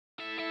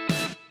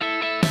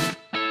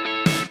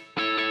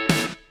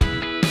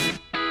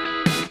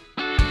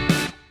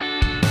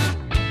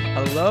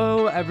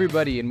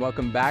everybody, and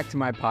welcome back to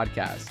my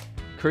podcast,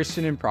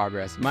 Christian in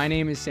Progress. My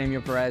name is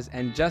Samuel Perez,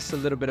 and just a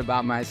little bit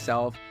about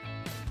myself.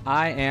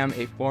 I am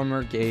a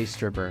former gay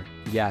stripper.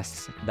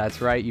 Yes,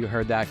 that's right, you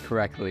heard that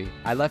correctly.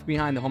 I left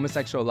behind the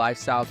homosexual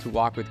lifestyle to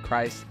walk with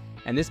Christ,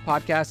 and this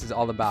podcast is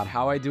all about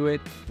how I do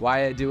it,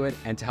 why I do it,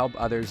 and to help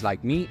others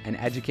like me and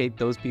educate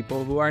those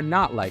people who are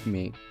not like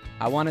me.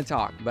 I want to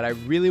talk, but I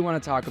really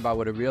want to talk about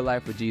what a real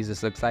life with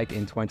Jesus looks like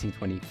in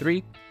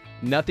 2023.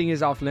 Nothing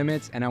is off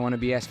limits, and I want to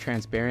be as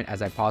transparent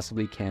as I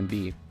possibly can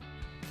be.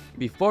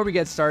 Before we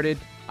get started,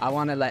 I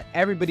want to let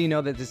everybody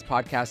know that this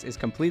podcast is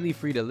completely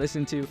free to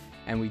listen to,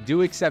 and we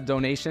do accept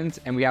donations,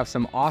 and we have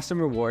some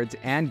awesome rewards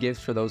and gifts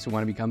for those who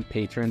want to become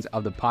patrons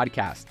of the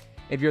podcast.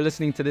 If you're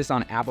listening to this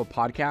on Apple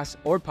Podcasts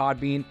or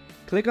Podbean,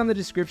 click on the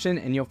description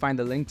and you'll find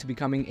the link to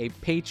becoming a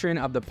patron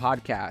of the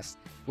podcast,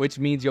 which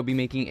means you'll be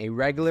making a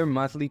regular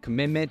monthly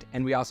commitment.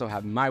 And we also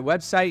have my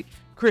website,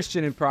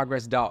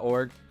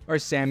 christianinprogress.org, or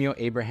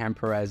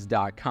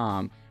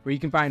samuelabrahamperez.com, where you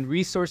can find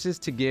resources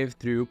to give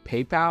through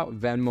PayPal,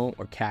 Venmo,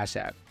 or Cash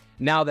App.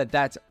 Now that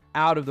that's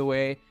out of the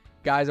way,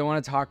 guys, I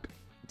want to talk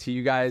to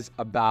you guys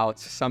about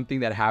something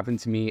that happened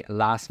to me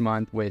last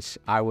month, which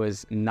I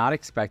was not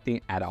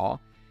expecting at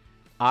all.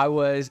 I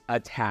was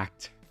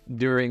attacked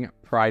during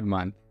Pride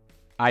Month.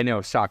 I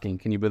know, shocking.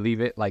 Can you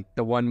believe it? Like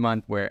the 1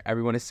 month where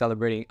everyone is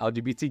celebrating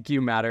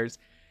LGBTQ matters.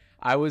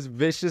 I was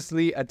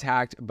viciously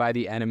attacked by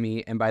the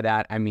enemy, and by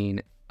that I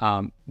mean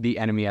the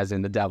enemy as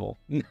in the devil.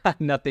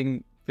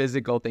 Nothing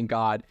physical, thank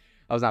God.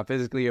 I was not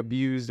physically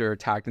abused or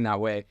attacked in that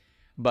way.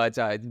 But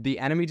the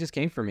enemy just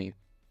came for me.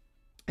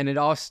 And it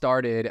all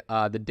started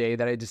the day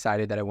that I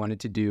decided that I wanted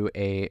to do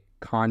a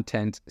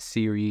content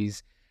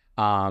series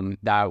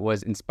that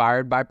was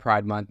inspired by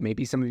Pride Month.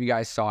 Maybe some of you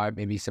guys saw it.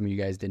 Maybe some of you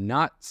guys did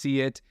not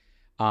see it.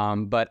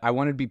 But I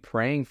wanted to be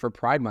praying for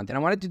Pride Month. And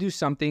I wanted to do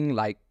something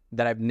like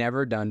that I've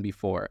never done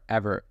before,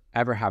 ever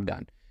have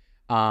done.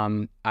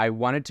 I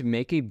wanted to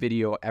make a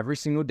video every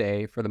single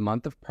day for the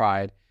month of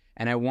Pride,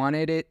 and I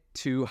wanted it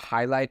to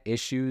highlight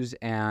issues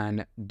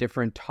and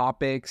different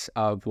topics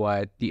of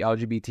what the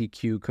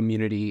LGBTQ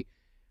community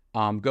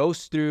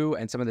goes through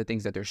and some of the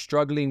things that they're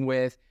struggling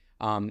with.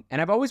 And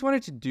I've always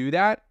wanted to do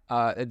that.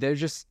 There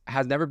just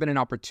has never been an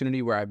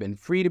opportunity where I've been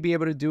free to be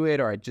able to do it,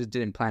 or I just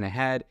didn't plan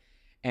ahead.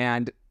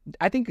 And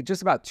I think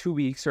just about 2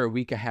 weeks or a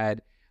week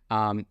ahead,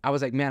 I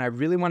was like, man, I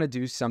really want to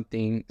do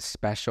something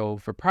special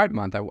for Pride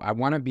Month. I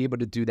want to be able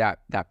to do that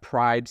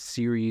Pride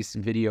series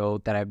video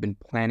that I've been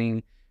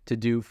planning to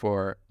do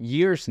for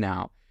years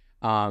now.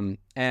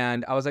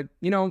 And I was like,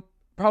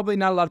 probably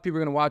not a lot of people are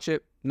going to watch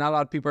it. Not a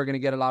lot of people are going to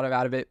get a lot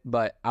out of it,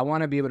 but I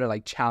want to be able to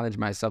challenge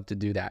myself to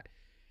do that.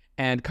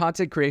 And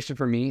content creation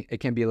for me, it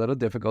can be a little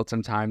difficult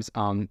sometimes,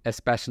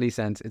 especially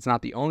since it's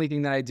not the only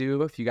thing that I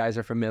do. If you guys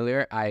are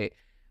familiar, I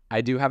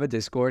do have a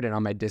Discord, and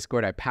on my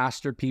Discord, I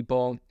pastor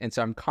people. And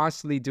so I'm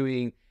constantly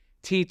doing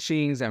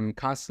teachings. I'm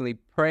constantly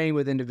praying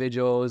with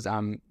individuals.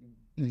 I'm,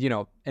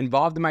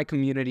 involved in my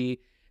community.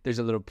 There's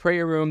a little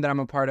prayer room that I'm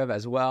a part of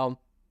as well.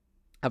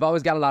 I've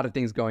always got a lot of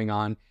things going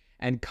on,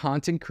 and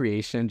content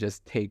creation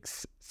just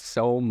takes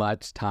so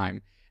much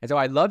time. And so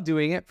I love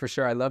doing it, for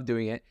sure. I love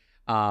doing it.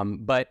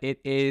 But it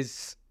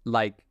is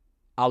like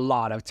a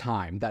lot of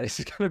time that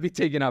is going to be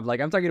taken up. Like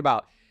I'm talking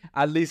about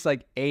at least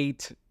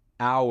 8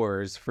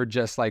 hours for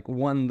just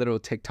one little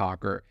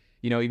TikTok, or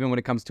even when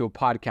it comes to a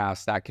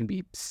podcast, that can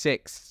be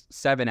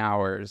 6-7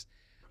 hours.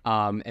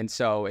 And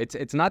so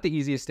it's not the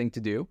easiest thing to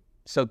do.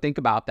 So think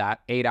about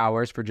that, 8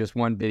 hours for just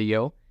one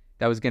video.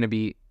 That was going to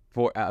be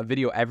for a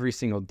video every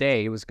single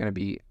day. It was going to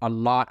be a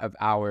lot of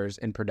hours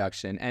in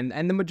production,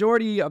 and the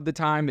majority of the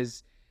time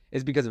is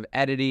because of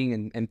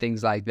editing and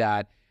things like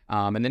that.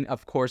 And then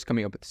of course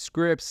coming up with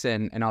scripts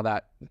and all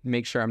that.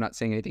 Make sure I'm not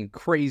saying anything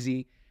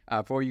crazy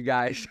for you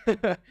guys.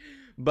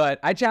 But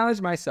I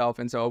challenged myself,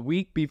 and so a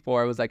week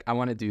before I was like, I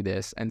want to do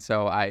this. And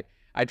so I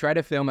tried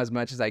to film as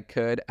much as I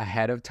could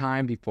ahead of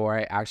time before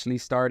I actually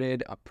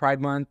started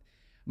Pride Month,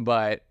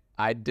 but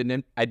I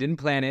didn't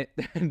plan it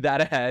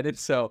that ahead. And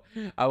so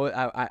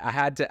I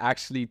had to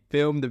actually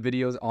film the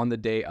videos on the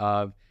day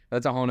of.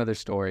 That's a whole nother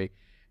story.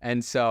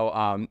 And so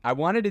I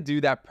wanted to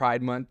do that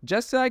Pride Month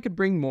just so I could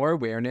bring more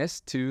awareness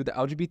to the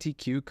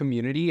LGBTQ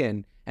community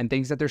and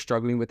things that they're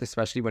struggling with,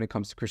 especially when it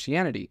comes to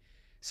Christianity.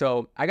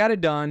 So I got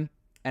it done.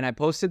 And I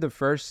posted the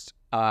first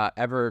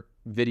ever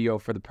video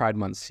for the Pride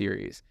Month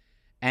series.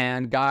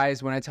 And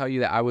guys, when I tell you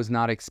that I was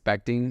not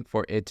expecting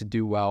for it to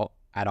do well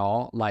at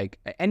all,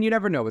 and you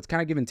never know, it's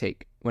kind of give and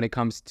take when it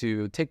comes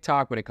to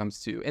TikTok, when it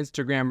comes to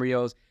Instagram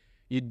Reels.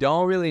 You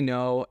don't really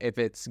know if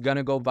it's going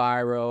to go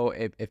viral,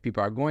 if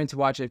people are going to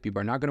watch it, if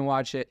people are not going to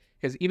watch it.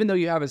 Because even though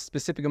you have a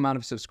specific amount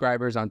of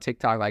subscribers on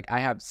TikTok, I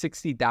have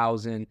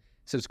 60,000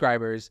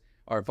 subscribers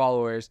or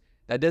followers,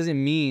 that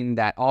doesn't mean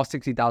that all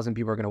 60,000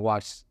 people are going to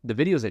watch the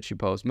videos that you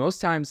post.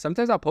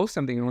 Sometimes I'll post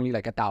something and only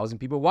 1,000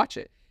 people watch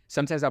it.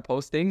 Sometimes I'll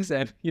post things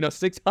and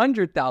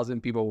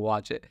 600,000 people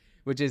watch it,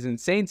 which is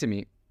insane to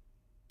me.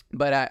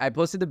 But I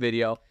posted the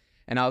video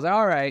and I was like,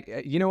 all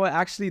right, you know what?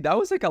 Actually, that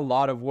was a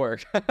lot of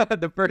work.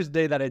 The first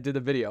day that I did the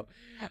video,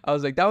 I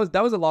was like, that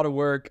was a lot of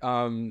work.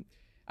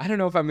 I don't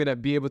know if I'm going to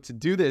be able to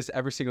do this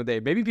every single day.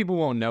 Maybe people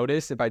won't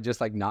notice if I just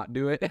like not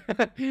do it.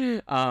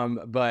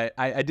 But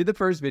I did the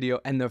first video,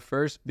 and the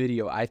first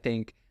video I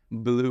think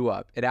blew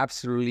up. It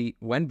absolutely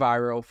went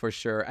viral for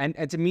sure. And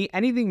to me,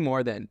 anything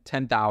more than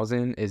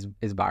 10,000 is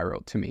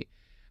viral to me.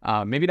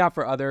 Maybe not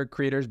for other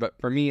creators, but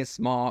for me, a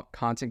small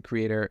content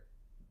creator,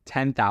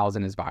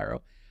 10,000 is viral.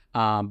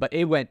 But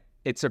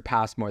it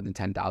surpassed more than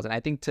 10,000. I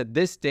think to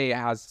this day, it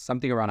has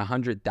something around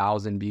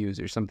 100,000 views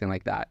or something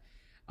like that.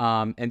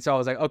 And so I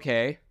was like,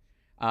 okay,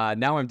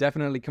 now I'm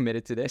definitely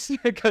committed to this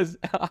because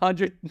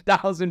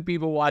 100,000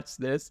 people watched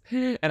this.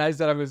 And I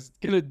said I was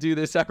going to do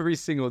this every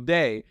single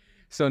day.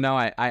 So now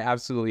I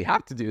absolutely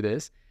have to do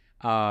this.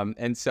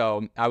 And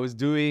so I was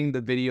doing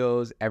the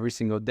videos every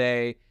single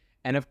day.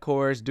 And of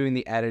course, doing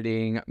the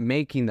editing,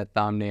 making the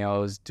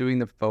thumbnails, doing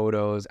the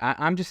photos.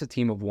 I'm just a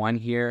team of one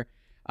here.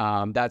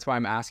 That's why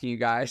I'm asking you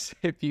guys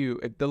if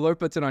the Lord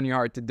puts it on your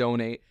heart to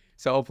donate.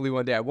 So hopefully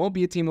one day I won't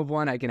be a team of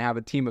one. I can have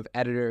a team of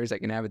editors. I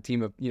can have a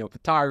team of,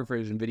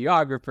 photographers and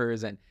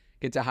videographers, and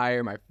get to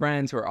hire my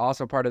friends who are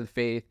also part of the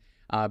faith,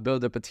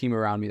 build up a team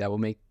around me that will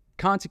make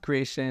content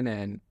creation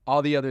and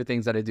all the other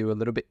things that I do a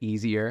little bit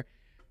easier.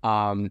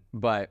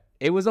 But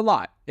it was a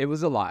lot.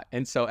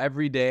 And so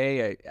every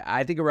day,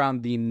 I think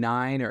around the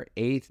 9th or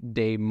 8th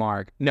day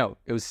mark, no,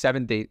 it was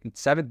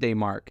 7th day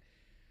mark,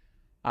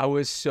 I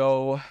was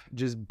so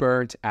just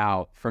burnt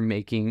out from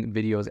making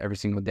videos every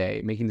single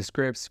day, making the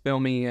scripts,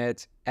 filming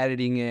it,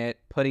 editing it,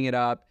 putting it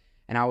up.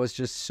 And I was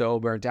just so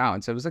burnt out.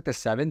 And so it was like the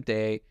 7th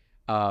day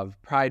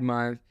of Pride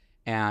Month.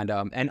 And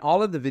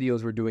all of the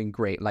videos were doing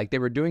great. Like they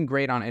were doing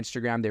great on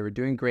Instagram. They were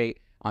doing great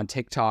on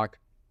TikTok.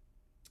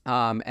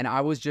 And I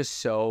was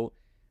just so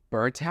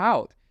burnt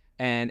out.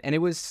 And it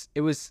was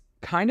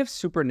kind of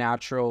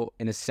supernatural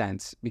in a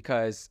sense,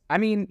 because I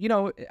mean,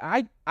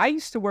 I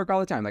used to work all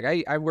the time. Like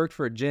I worked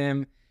for a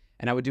gym,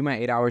 and I would do my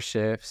 8-hour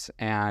shifts,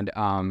 and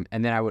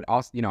then I would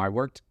also, I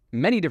worked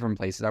many different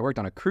places. I worked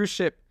on a cruise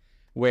ship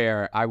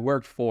where I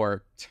worked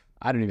for,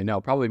 I don't even know,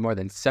 probably more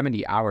than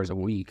 70 hours a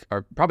week,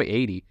 or probably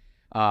 80.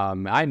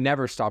 I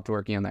never stopped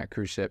working on that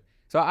cruise ship.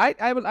 So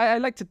I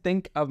like to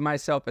think of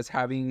myself as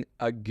having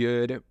a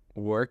good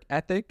work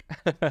ethic.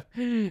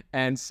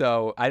 And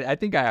so I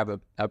think I have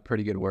a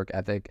pretty good work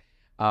ethic.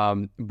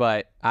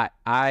 But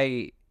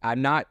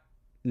I'm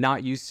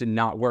not used to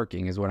not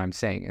working is what I'm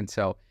saying. And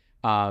so,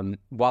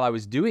 while I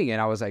was doing it,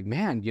 I was like,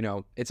 man,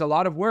 it's a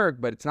lot of work,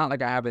 but it's not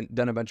like I haven't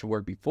done a bunch of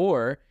work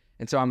before.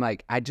 And so I'm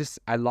like,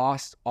 I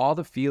lost all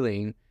the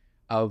feeling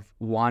of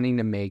wanting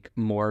to make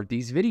more of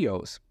these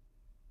videos.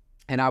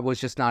 And I was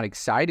just not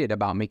excited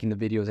about making the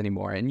videos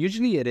anymore. And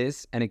usually it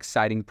is an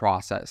exciting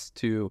process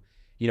to,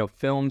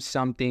 film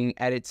something,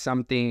 edit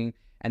something,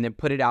 and then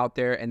put it out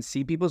there and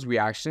see people's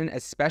reaction,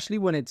 especially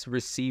when it's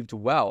received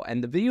well.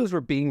 And the videos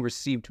were being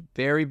received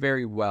very,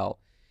 very well.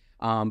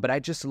 But I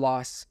just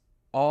lost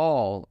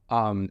all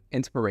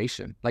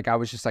inspiration. Like I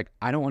was just like,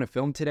 I don't want to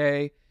film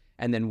today.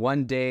 And then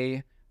one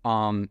day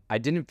I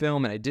didn't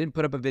film and I didn't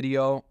put up a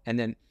video. And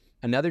then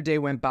another day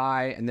went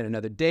by, and then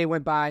another day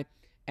went by.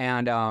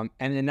 And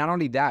then not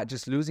only that,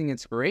 just losing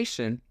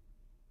inspiration.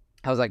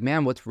 I was like,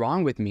 man, what's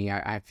wrong with me?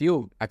 I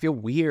feel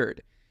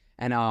weird.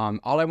 And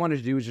all I wanted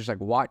to do was just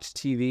like watch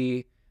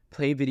TV,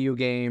 play video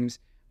games.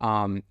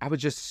 I was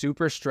just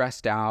super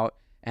stressed out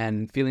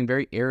and feeling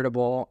very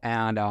irritable.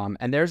 And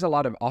there's a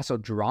lot of also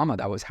drama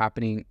that was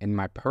happening in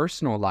my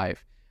personal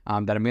life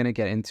that I'm going to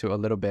get into a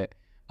little bit.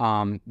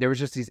 There was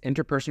just these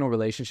interpersonal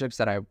relationships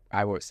that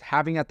I was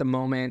having at the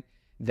moment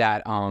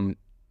that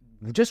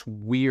just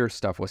weird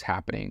stuff was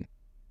happening.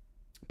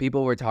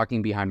 People were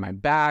talking behind my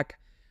back.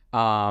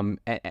 And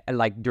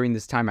like during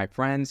this time, my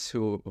friends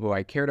who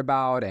I cared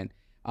about, and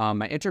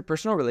my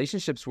interpersonal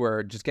relationships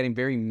were just getting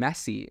very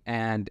messy,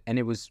 and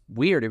it was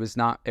weird. It was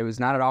not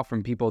at all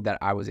from people that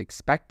I was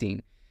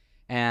expecting.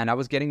 And I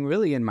was getting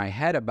really in my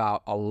head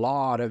about a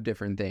lot of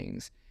different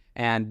things.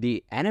 And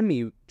the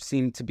enemy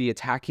seemed to be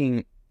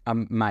attacking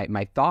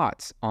my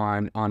thoughts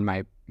on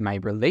my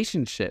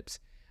relationships.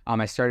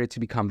 I started to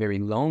become very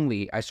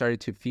lonely. I started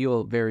to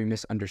feel very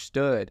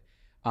misunderstood.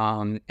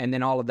 And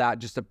then all of that,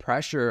 just the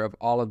pressure of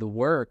all of the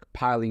work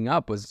piling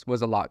up was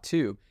a lot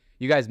too.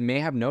 You guys may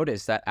have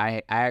noticed that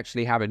I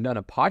actually haven't done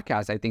a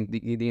podcast. I think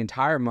the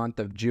entire month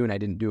of June, I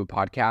didn't do a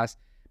podcast,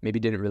 maybe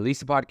didn't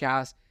release a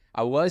podcast.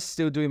 I was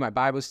still doing my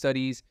Bible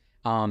studies.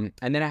 And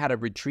then I had a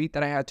retreat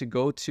that I had to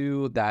go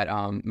to that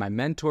my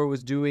mentor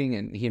was doing,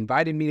 and he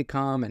invited me to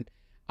come, and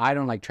I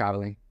don't like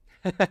traveling.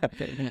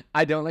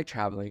 I don't like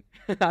traveling.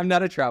 I'm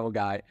not a travel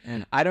guy.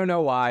 I don't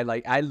know why.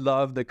 Like, I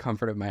love the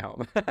comfort of my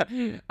home.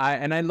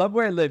 I love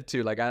where I live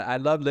too. Like, I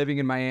love living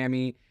in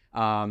Miami.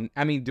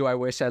 I mean, do I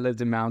wish I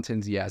lived in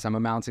mountains? Yes, I'm a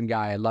mountain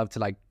guy. I love to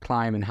like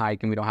climb and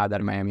hike, and we don't have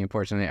that in Miami.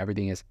 Unfortunately,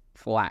 everything is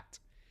flat.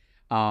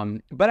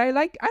 But I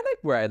like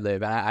where I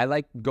live. I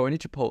like going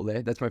to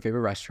Chipotle. That's my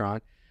favorite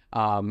restaurant.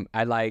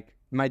 I like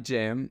my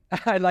gym.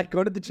 I like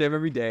going to the gym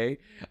every day.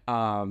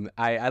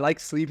 I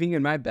like sleeping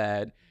in my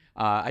bed.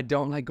 I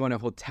don't like going to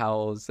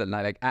hotels, and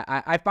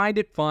I find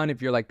it fun if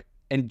you're like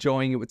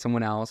enjoying it with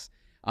someone else.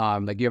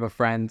 Like you have a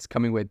friend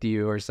coming with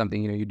you or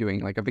something, you're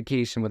doing like a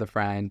vacation with a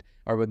friend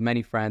or with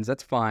many friends.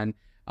 That's fun.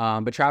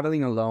 But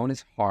traveling alone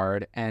is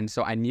hard. And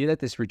so I knew that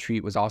this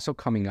retreat was also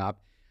coming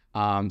up.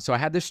 So I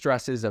had the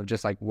stresses of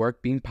just like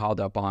work being piled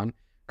up on,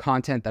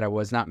 content that I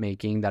was not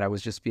making, that I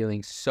was just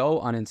feeling so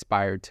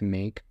uninspired to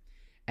make.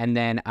 And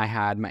then I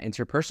had my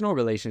interpersonal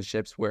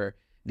relationships where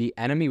the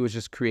enemy was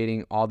just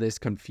creating all this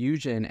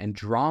confusion and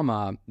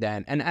drama.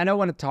 And I don't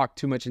want to talk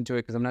too much into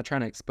it because I'm not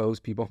trying to expose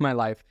people in my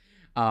life.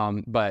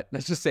 But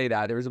let's just say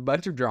that there was a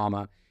bunch of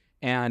drama.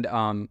 And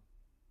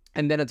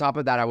then on top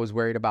of that, I was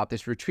worried about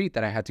this retreat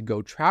that I had to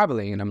go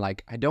traveling. And I'm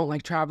like, I don't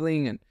like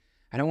traveling and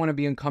I don't want to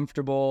be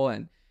uncomfortable.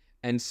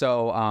 And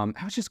so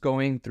I was just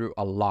going through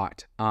a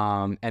lot.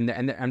 And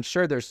I'm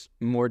sure there's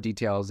more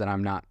details that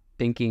I'm not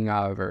thinking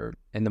of or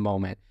in the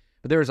moment,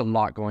 but there was a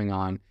lot going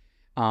on.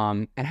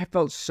 And I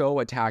felt so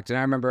attacked. And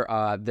I remember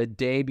the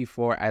day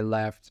before I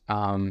left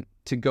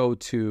to go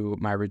to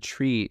my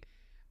retreat,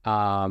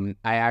 I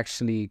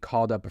actually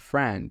called up a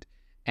friend.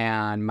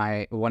 And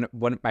my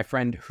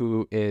friend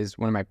who is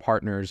one of my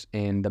partners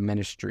in the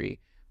ministry,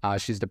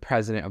 she's the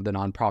president of the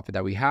nonprofit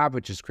that we have,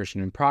 which is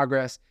Christian in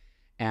Progress.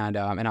 And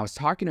I was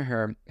talking to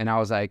her, and I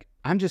was like,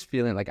 I'm just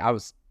feeling like I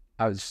was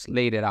just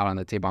laid it out on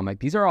the table. I'm like,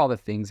 these are all the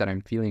things that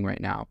I'm feeling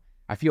right now.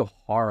 I feel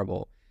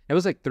horrible. It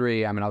was like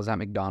 3 a.m. and I was at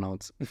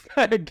McDonald's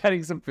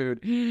getting some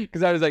food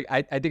because I was like,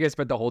 I think I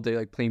spent the whole day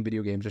like playing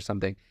video games or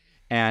something.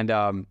 And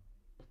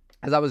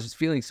as I was just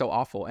feeling so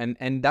awful.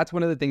 And that's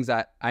one of the things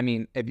that, I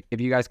mean,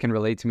 if you guys can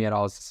relate to me at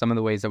all, some of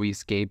the ways that we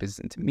escape is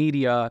into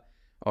media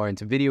or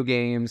into video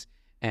games.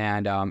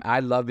 And I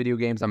love video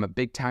games. I'm a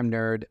big time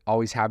nerd,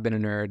 always have been a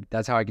nerd.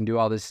 That's how I can do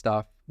all this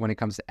stuff when it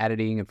comes to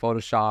editing and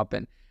Photoshop.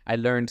 And I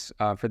learned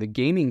for the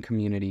gaming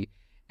community.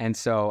 And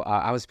so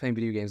I was playing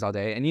video games all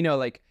day. And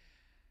like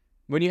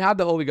when you have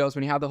the Holy Ghost,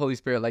 when you have the Holy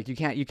Spirit, like you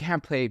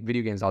can't play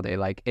video games all day.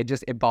 Like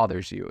it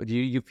bothers you.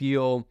 You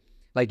feel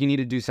like you need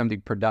to do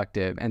something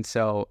productive. And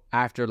so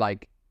after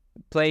like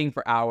playing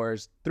for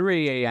hours,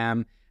 3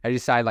 a.m., I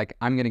decided like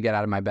I'm going to get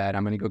out of my bed.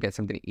 I'm going to go get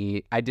something to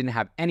eat. I didn't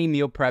have any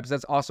meal preps.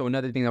 That's also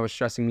another thing that was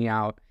stressing me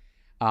out,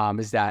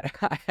 is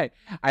that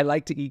I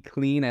like to eat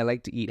clean. I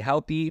like to eat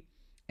healthy,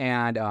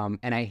 and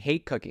I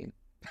hate cooking.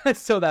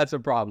 So that's a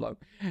problem,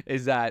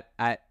 is that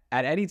at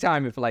any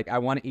time, if like I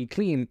want to eat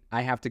clean,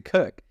 I have to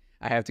cook.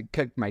 I have to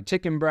cook my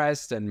chicken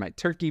breast and my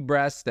turkey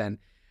breast, and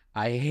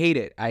I hate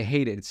it.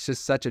 It's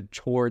just such a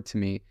chore to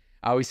me.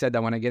 I always said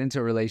that when I get into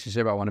a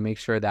relationship, I want to make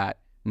sure that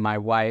my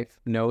wife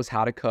knows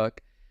how to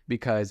cook,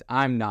 because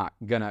I'm not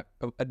gonna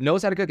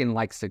knows how to cook and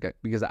likes to cook,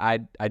 because I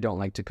don't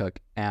like to cook,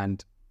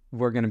 and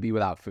we're gonna be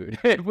without food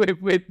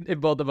if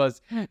both of us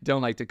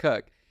don't like to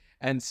cook.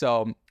 And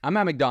so I'm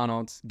at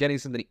McDonald's getting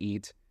something to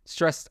eat,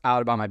 stressed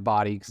out about my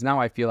body because now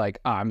I feel like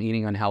I'm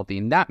eating unhealthy,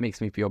 and that makes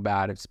me feel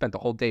bad. I've spent the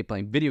whole day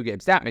playing video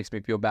games. That makes me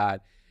feel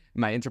bad.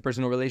 My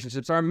interpersonal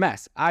relationships are a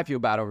mess. I feel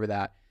bad over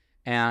that.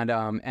 And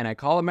I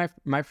call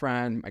my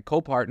friend, my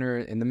co-partner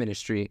in the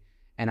ministry,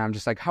 and I'm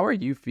just like, how are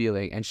you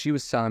feeling? And she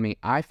was telling me,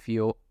 I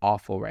feel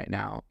awful right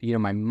now.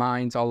 My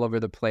mind's all over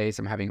the place.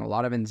 I'm having a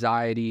lot of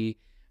anxiety.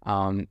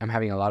 I'm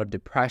having a lot of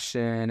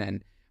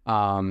depression.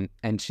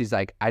 And she's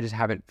like, I just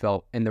haven't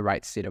felt in the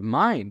right state of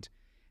mind.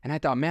 And I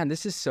thought, man,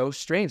 this is so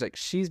strange. Like,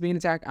 she's being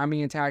attacked, I'm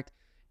being attacked.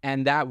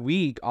 And that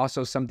week,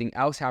 also something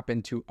else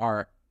happened to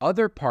our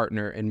other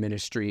partner in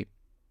ministry.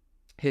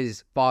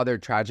 His father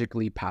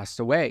tragically passed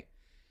away.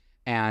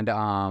 And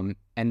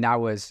that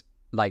was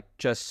like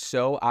just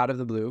so out of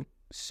the blue,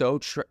 so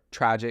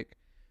tragic.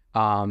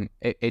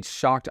 It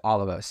shocked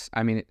all of us.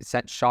 I mean, it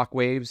sent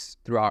shockwaves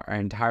throughout our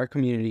entire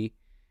community,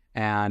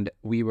 and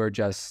we were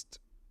just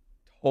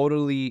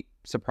totally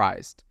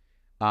surprised.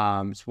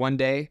 So one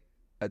day,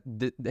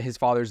 his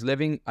father's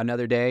living.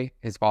 Another day,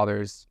 his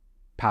father's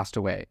passed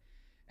away.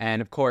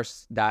 And of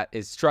course, that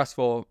is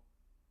stressful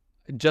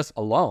just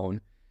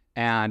alone.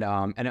 And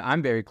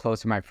I'm very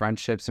close to my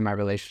friendships and my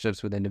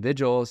relationships with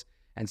individuals.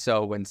 And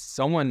so when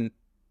someone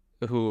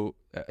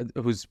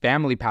whose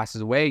family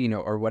passes away,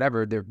 or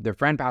whatever, their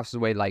friend passes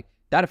away, like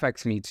that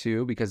affects me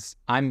too, because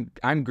I'm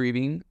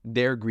grieving,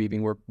 they're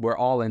grieving. We're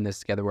all in this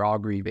together. We're all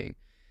grieving.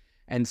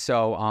 And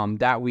so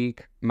that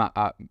week,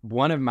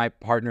 one of my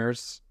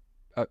partners'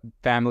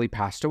 family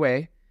passed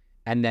away,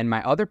 and then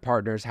my other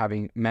partner's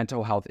having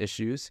mental health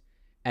issues,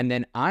 and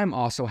then I'm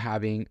also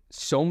having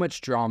so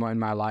much drama in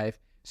my life.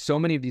 So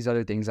many of these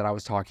other things that I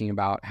was talking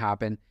about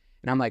happen.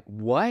 And I'm like,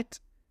 what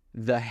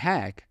the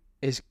heck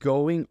is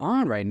going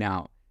on right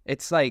now?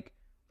 It's like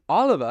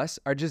all of us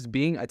are just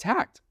being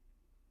attacked.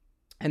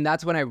 And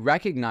that's when I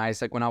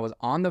recognized, like when I was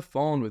on the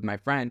phone with my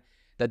friend,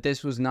 that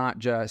this was not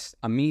just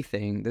a me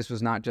thing. This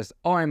was not just,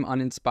 oh, I'm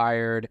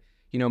uninspired.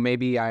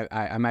 Maybe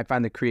I might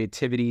find the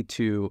creativity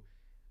to,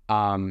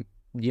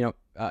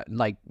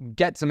 like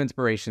get some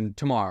inspiration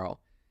tomorrow.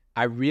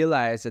 I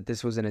realized that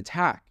this was an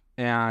attack.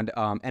 And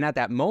at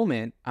that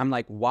moment, I'm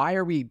like, why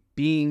are we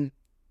being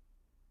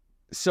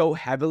so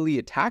heavily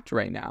attacked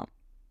right now?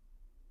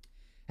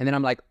 And then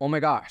I'm like, oh my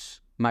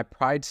gosh, my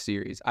Pride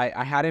series.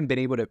 I hadn't been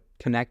able to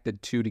connect the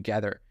two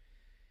together.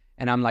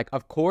 And I'm like,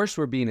 of course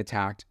we're being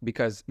attacked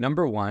because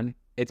number one,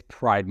 it's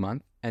Pride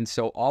Month. And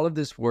so all of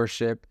this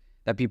worship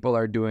that people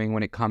are doing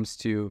when it comes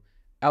to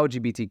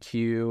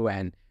LGBTQ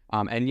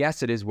and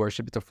yes, it is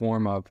worship. It's a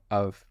form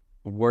of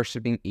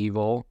worshiping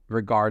evil,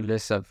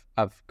 regardless of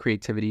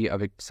creativity,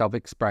 of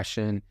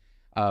self-expression,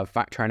 of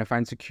trying to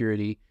find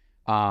security.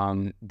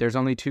 There's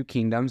only two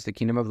kingdoms, the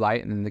kingdom of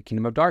light and then the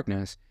kingdom of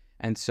darkness.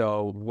 And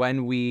so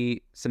when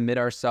we submit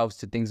ourselves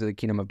to things of the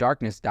kingdom of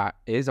darkness, that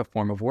is a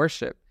form of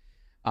worship.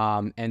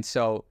 And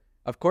so,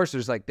 of course,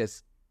 there's like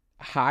this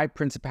high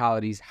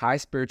principalities, high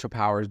spiritual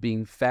powers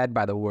being fed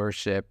by the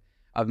worship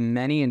of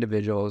many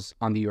individuals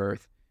on the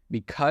earth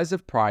because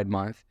of Pride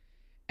Month.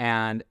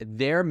 And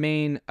their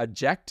main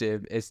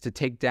objective is to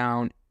take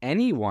down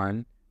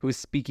anyone who's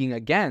speaking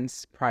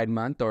against Pride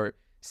Month or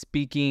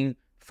speaking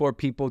for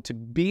people to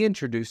be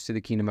introduced to the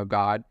kingdom of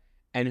God.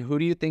 And who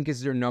do you think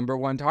is their number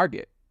one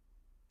target?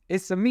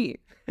 It's me,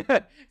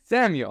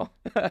 Samuel.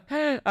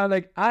 I'm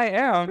like, I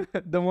am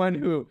the one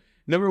who,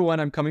 number one,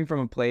 I'm coming from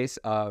a place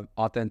of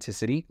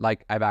authenticity.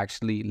 Like I've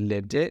actually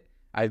lived it.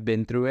 I've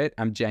been through it.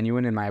 I'm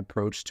genuine in my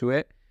approach to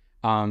it.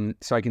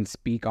 So I can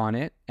speak on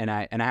it, and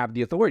I have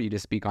the authority to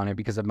speak on it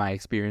because of my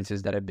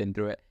experiences that I've been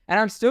through it, and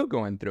I'm still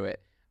going through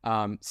it.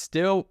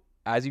 Still,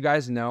 as you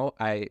guys know,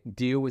 I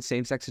deal with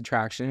same-sex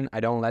attraction.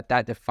 I don't let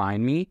that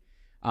define me.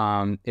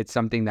 It's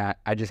something that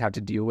I just have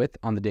to deal with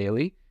on the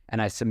daily,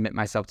 and I submit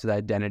myself to the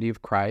identity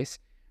of Christ.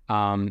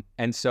 And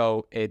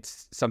so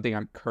it's something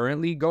I'm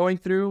currently going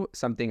through,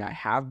 something I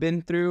have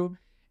been through,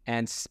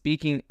 and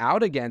speaking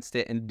out against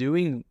it and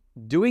doing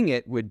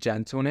it with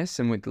gentleness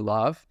and with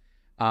love.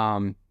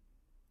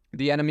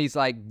 The enemy's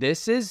like,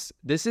 this is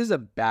a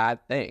bad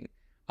thing.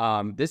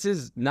 This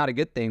is not a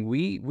good thing.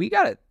 We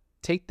got to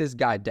take this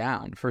guy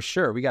down for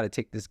sure. We got to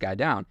take this guy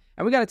down,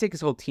 and we got to take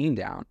his whole team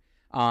down.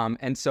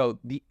 And so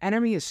the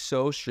enemy is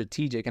so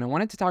strategic. And I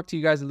wanted to talk to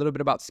you guys a little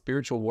bit about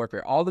spiritual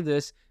warfare. All of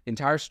this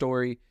entire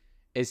story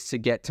is to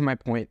get to my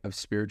point of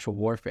spiritual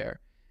warfare.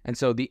 And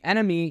so the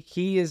enemy,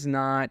 he is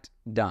not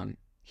dumb.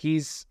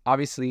 He's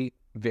obviously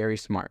very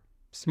smart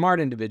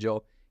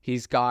individual.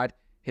 He's got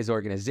his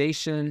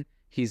organization.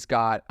 He's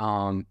got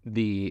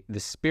the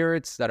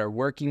spirits that are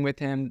working with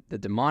him, the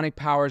demonic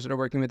powers that are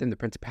working with him, the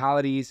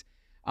principalities,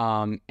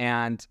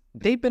 and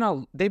they've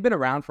been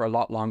around for a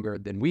lot longer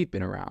than we've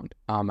been around.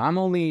 I'm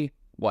only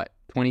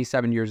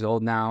 27 years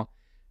old now.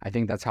 I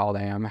think that's how old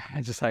I am.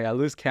 I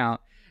lose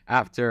count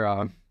after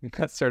a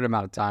certain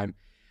amount of time.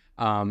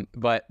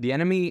 But the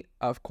enemy,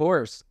 of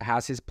course,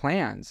 has his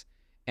plans,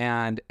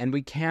 and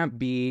we can't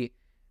be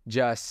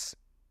just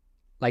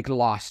like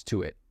lost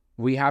to it.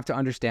 We have to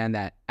understand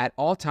that at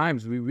all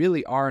times, we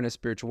really are in a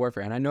spiritual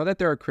warfare. And I know that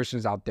there are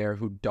Christians out there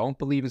who don't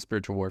believe in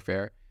spiritual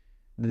warfare.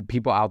 The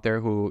people out there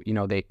who,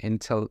 they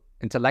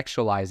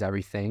intellectualize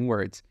everything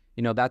where it's,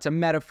 that's a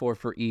metaphor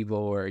for evil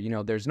or,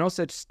 there's no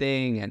such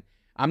thing. And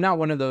I'm not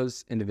one of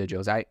those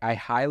individuals. I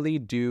highly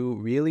do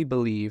really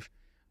believe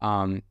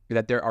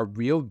that there are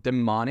real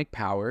demonic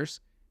powers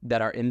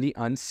that are in the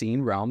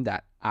unseen realm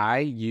that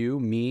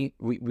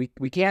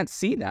we can't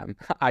see them.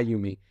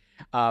 Me.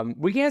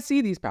 We can't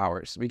see these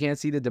powers. We can't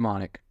see the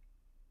demonic.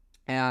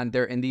 And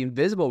they're in the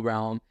invisible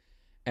realm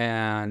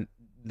and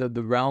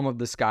the realm of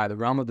the sky, the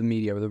realm of the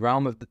media, or the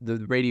realm of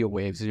the radio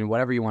waves,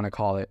 whatever you want to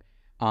call it.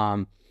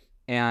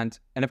 And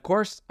of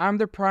course, I'm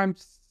their prime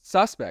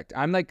suspect.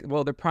 I'm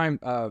their prime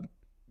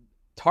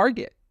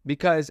target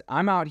because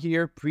I'm out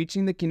here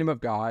preaching the kingdom of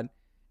God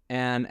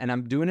and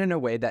I'm doing it in a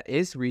way that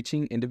is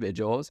reaching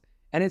individuals,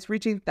 and it's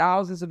reaching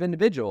thousands of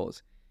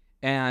individuals.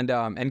 And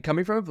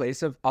coming from a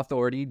place of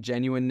authority,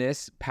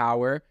 genuineness,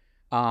 power,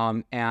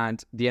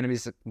 and the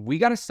enemy's, we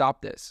got to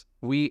stop this.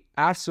 We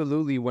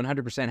absolutely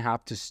 100%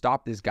 have to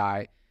stop this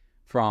guy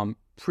from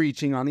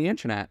preaching on the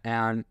internet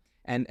and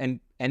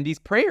these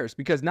prayers,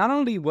 because not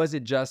only was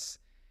it just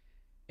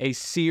a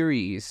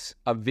series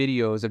of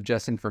videos of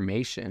just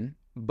information,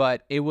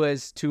 but it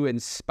was to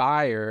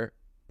inspire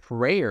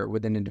prayer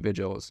within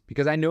individuals,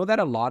 because I know that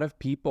a lot of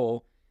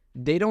people,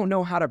 they don't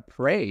know how to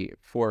pray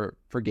for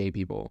gay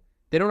people.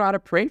 They don't know how to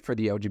pray for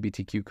the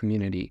LGBTQ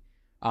community.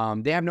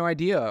 They have no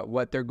idea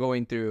what they're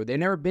going through. They've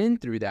never been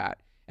through that.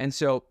 And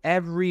so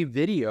every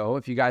video,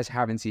 if you guys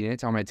haven't seen it,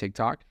 it's on my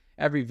TikTok.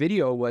 Every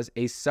video was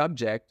a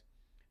subject,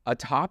 a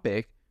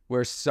topic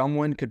where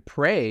someone could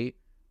pray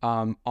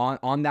on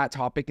that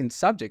topic and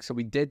subject. So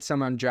we did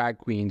some on drag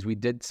queens. We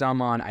did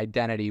some on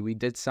identity. We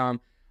did some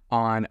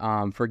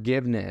on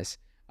forgiveness.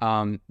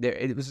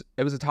 It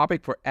was a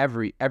topic for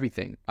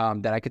everything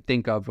that I could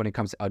think of when it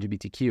comes to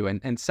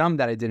LGBTQ, and some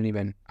that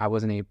I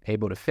wasn't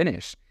able to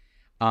finish.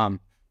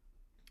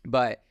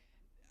 But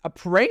a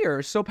prayer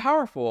is so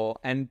powerful,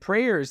 and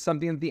prayer is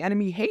something that the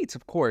enemy hates.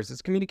 Of course,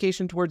 it's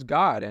communication towards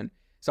God, and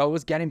so it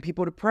was getting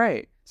people to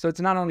pray. So it's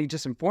not only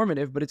just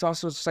informative, but it's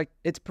also just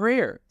it's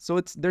prayer.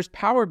 So there's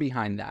power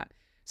behind that.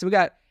 So we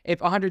got, if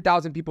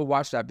 100,000 people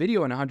watched that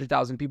video and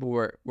 100,000 people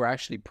were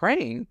actually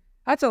praying,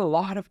 that's a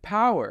lot of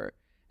power.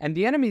 And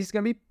the enemy's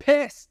going to be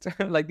pissed.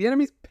 The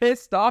enemy's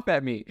pissed off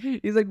at me.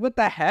 He's like, what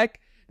the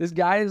heck? This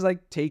guy is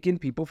taking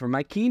people from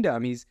my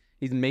kingdom. He's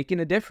He's making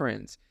a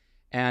difference.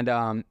 And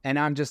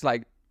I'm just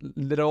like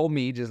little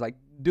me, just like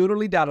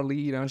doodly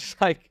daddly,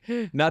 just like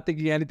not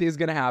thinking anything's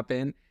gonna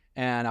happen.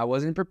 And I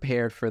wasn't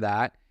prepared for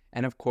that.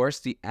 And of course,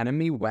 the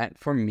enemy went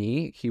for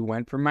me. He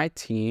went for my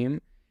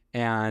team,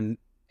 and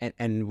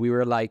we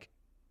were like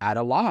at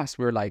a loss.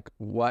 We were like,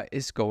 what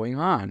is going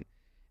on?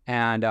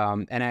 And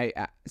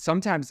I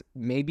sometimes,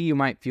 maybe you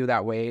might feel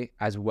that way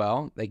as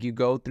well. Like you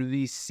go through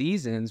these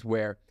seasons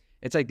where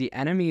it's like the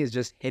enemy is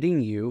just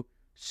hitting you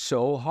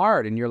so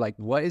hard, and you're like,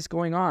 what is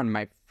going on?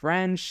 My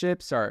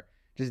friendships are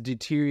just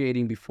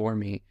deteriorating before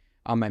me.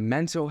 My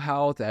mental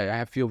health,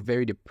 I feel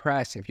very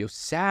depressed. I feel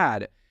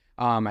sad.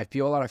 I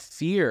feel a lot of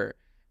fear.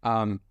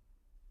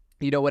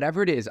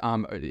 Whatever it is,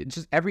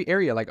 just every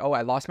area, like, oh,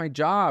 I lost my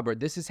job, or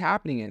this is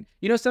happening.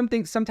 And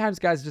sometimes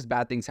guys, just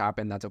bad things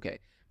happen. That's okay.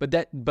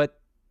 But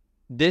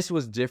this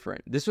was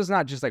different. This was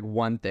not just like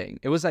one thing.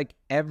 It was like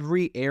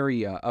every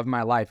area of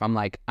my life. I'm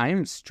like, I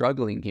am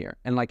struggling here.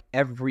 And like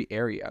every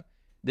area,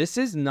 this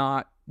is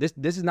not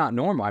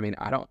normal. I mean,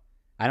 I don't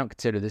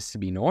consider this to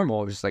be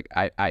normal. It's just like,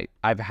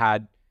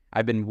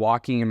 I've been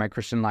walking in my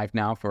Christian life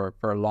now for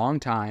a long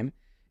time.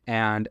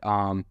 And,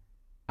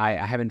 I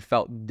haven't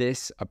felt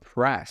this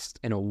oppressed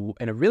in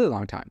a really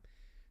long time.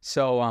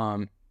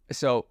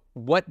 So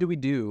what do we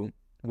do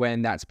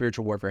when that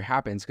spiritual warfare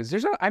happens? Because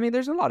there's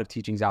a lot of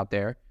teachings out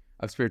there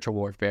of spiritual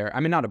warfare. I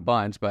mean, not a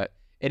bunch, but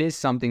it is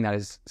something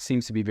that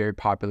seems to be very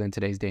popular in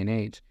today's day and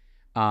age.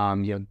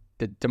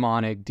 The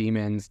demonic,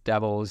 demons,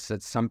 devils.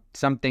 That's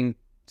some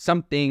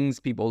things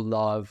people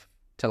love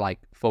to like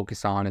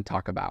focus on and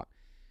talk about.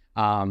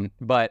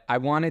 But I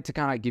wanted to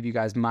kind of give you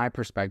guys my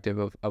perspective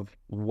of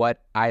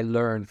what I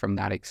learned from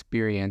that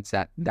experience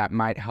that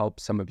might help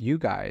some of you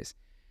guys.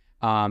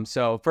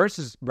 So first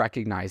is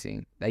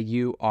recognizing that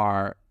you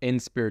are in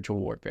spiritual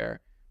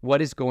warfare.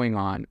 What is going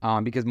on?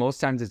 Because most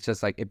times it's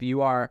just like, if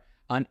you are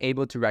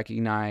unable to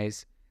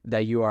recognize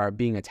that you are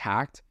being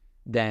attacked,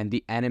 then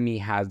the enemy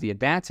has the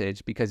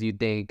advantage, because you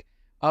think,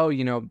 oh,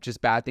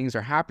 just bad things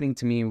are happening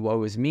to me.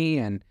 Woe is me.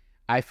 And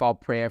I fall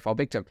prey, I fall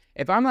victim.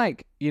 If I'm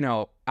like,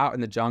 out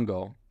in the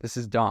jungle, this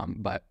is dumb,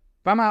 but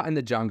if I'm out in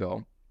the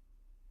jungle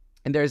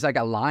and there's like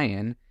a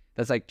lion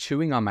that's like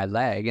chewing on my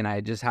leg, and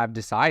I just have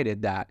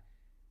decided that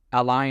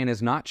a lion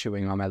is not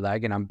chewing on my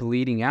leg, and I'm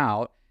bleeding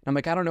out, and I'm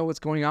like, I don't know what's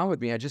going on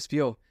with me. I just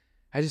feel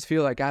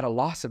like I had a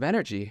loss of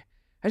energy.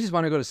 I just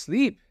want to go to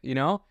sleep, and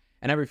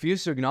I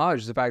refuse to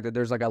acknowledge the fact that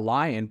there's like a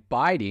lion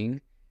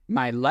biting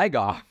my leg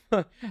off.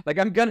 Like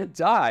I'm gonna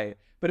die.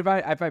 But if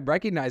I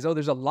recognize, oh,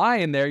 there's a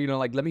lion there,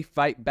 like, let me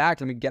fight back.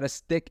 Let me get a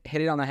stick,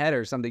 hit it on the head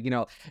or something,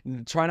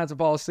 try not to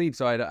fall asleep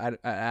so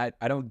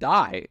I don't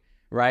die,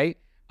 right?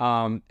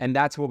 And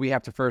that's what we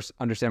have to first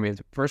understand. We have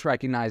to first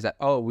recognize that,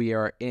 oh, we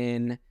are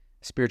in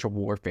spiritual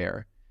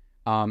warfare.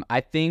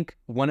 I think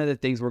one of the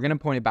things, we're going to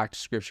point it back to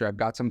scripture. I've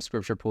got some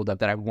scripture pulled up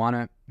that I want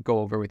to go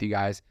over with you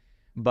guys.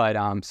 But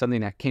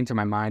something that came to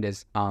my mind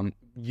is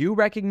you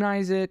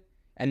recognize it,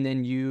 and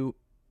then you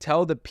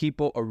tell the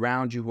people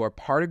around you who are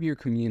part of your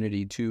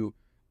community to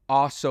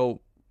also,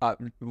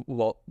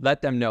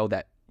 let them know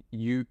that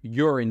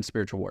you're in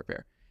spiritual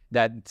warfare,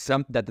 that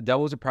the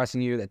devil is oppressing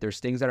you, that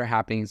there's things that are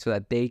happening, so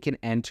that they can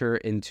enter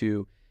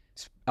into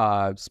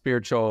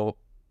spiritual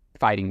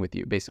fighting with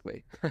you,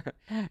 basically.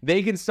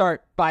 They can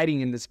start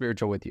fighting in the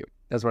spiritual with you.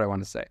 That's what I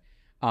want to say.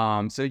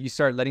 So you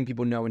start letting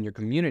people know in your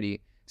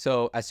community.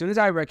 So as soon as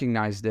I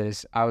recognized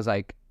this, I was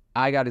like,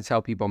 I got to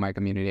tell people in my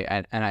community,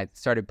 and I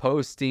started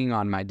posting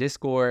on my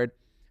Discord.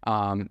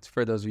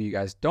 For those of you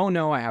guys don't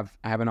know, I have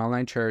an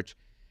online church,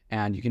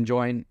 and you can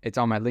join. It's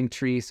on my link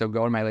tree. So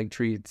go to my link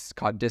tree. It's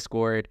called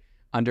Discord,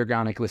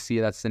 Underground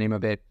Ecclesia. That's the name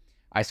of it.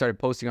 I started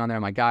posting on there.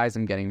 I'm like, guys,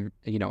 I'm getting,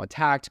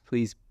 attacked.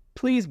 Please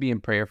be in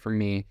prayer for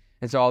me.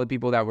 And so all the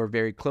people that were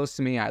very close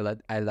to me, I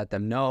let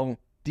them know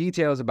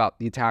details about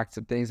the attacks,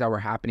 of things that were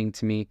happening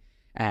to me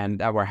and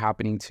that were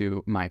happening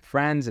to my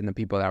friends and the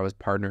people that I was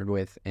partnered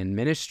with in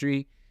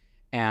ministry.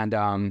 And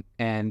so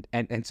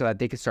that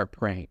they could start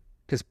praying,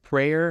 because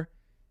prayer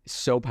is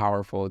so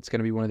powerful. It's going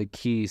to be one of the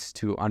keys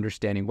to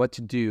understanding what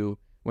to do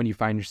when you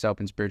find yourself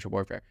in spiritual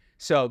warfare.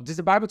 So does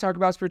the Bible talk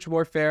about spiritual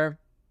warfare?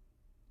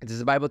 Does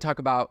the Bible talk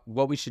about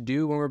what we should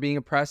do when we're being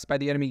oppressed by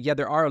the enemy? Yeah,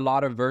 there are a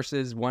lot of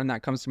verses. One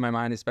that comes to my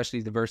mind,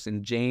 especially the verse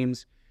in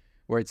James,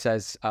 where it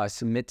says,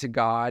 submit to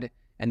God,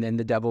 and then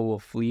the devil will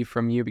flee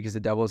from you, because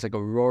the devil is like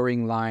a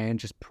roaring lion,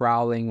 just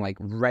prowling, like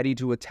ready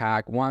to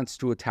attack, wants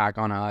to attack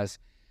on us.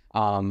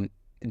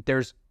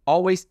 There's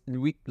always,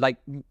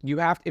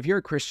 if you're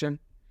a Christian,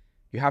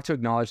 you have to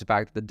acknowledge the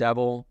fact that the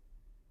devil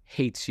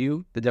hates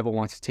you. The devil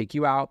wants to take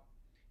you out.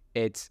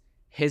 It's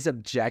his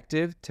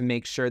objective to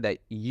make sure that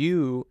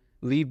you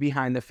leave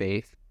behind the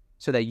faith,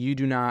 so that you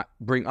do not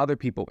bring other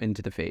people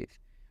into the faith.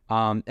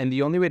 And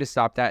the only way to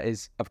stop that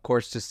is, of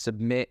course, to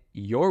submit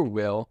your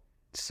will,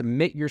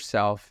 submit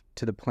yourself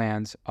to the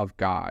plans of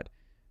God.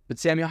 But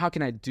Samuel, how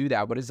can I do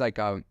that? What is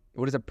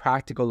a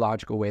practical,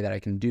 logical way that I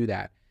can do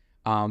that?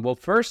 Well,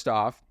 first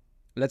off,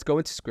 let's go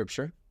into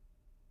scripture.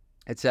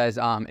 It says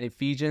in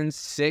Ephesians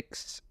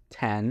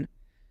 6:10,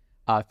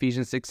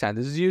 Ephesians 6:10.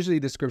 This is usually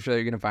the scripture that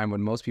you're going to find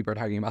when most people are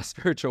talking about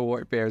spiritual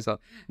warfare. So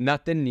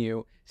nothing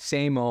new,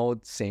 same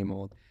old, same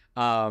old.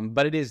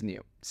 But it is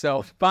new.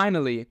 So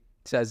finally, it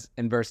says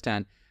in verse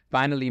 10,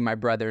 finally, my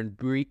brethren,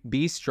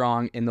 be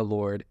strong in the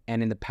Lord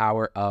and in the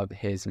power of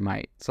his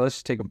might. So let's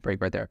just take a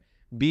break right there.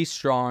 Be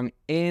strong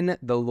in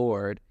the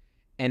Lord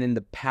and in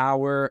the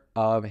power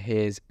of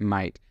his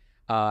might.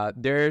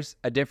 There's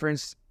a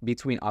difference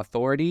between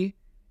authority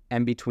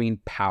and between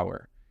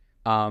power.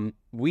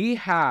 We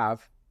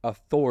have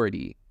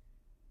authority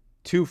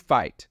to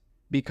fight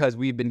because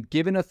we've been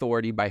given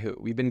authority by who?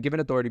 We've been given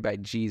authority by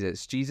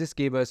Jesus. Jesus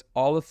gave us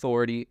all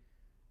authority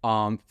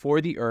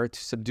for the earth, to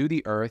subdue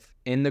the earth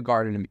in the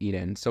Garden of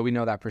Eden. So we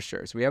know that for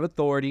sure. So we have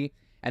authority.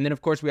 And then,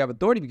 of course, we have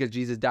authority because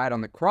Jesus died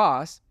on the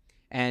cross,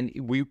 and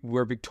we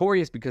were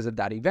victorious because of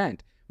that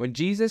event. When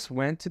Jesus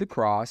went to the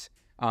cross,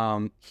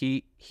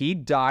 he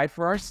died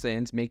for our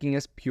sins, making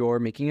us pure,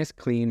 making us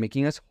clean,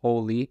 making us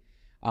holy.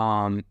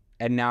 And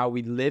now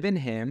we live in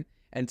him.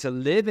 And to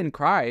live in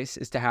Christ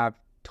is to have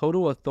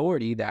total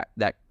authority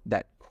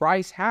that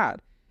Christ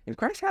had. And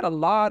Christ had a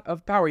lot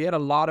of power. He had a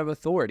lot of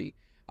authority.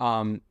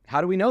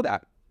 How do we know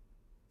that?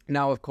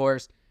 Now, of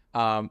course,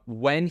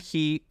 when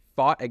he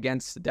fought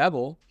against the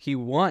devil, he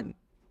won.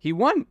 He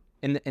won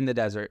in the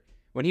desert.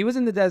 When he was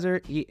in the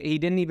desert, he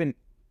didn't even...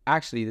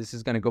 Actually, this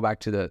is going to go back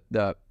to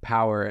the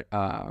power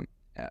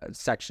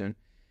section.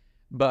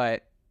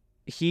 But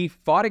he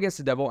fought against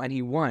the devil and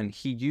he won.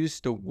 He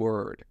used the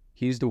word.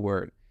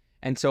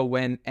 And so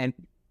when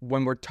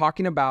we're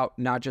talking about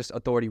not just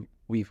authority,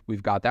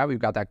 we've got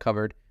that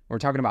covered. When we're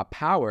talking about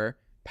power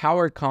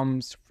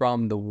comes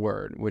from the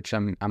word, which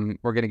we're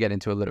going to get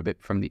into a little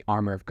bit from the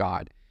armor of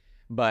God.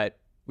 But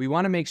we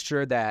want to make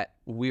sure that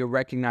we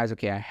recognize,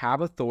 okay, I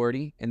have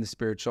authority in the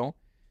spiritual.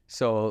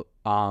 So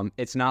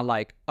it's not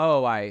like,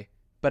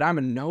 but I'm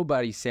a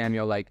nobody,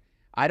 Samuel. Like,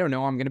 I don't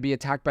know, I'm going to be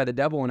attacked by the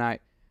devil and I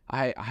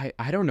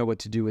don't know what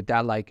to do with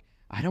that. Like,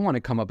 I don't want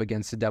to come up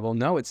against the devil.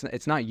 No,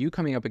 it's not you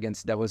coming up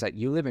against the devil. It's that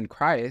you live in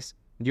Christ.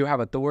 You have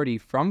authority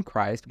from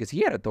Christ because he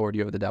had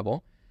authority over the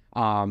devil.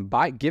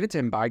 Give it to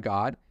him by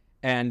God.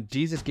 And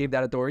Jesus gave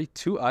that authority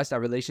to us,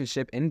 that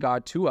relationship in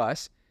God to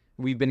us.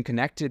 We've been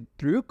connected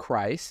through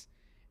Christ.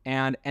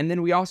 And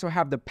then we also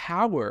have the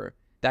power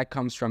that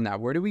comes from that.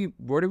 Where do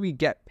we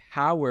get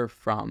power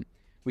from?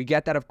 We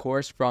get that, of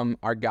course, from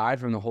our guide,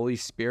 from the Holy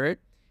Spirit,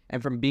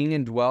 and from being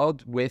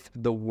indwelled with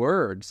the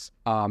words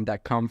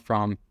that come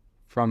from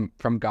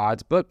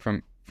God's book,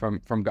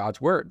 from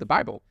God's word, the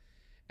Bible.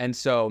 And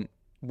so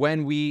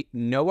when we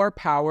know our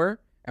power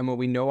and when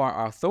we know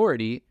our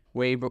authority,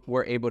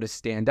 we're able to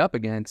stand up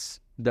against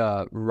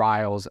the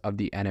wiles of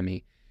the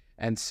enemy.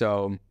 And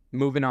so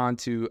moving on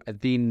to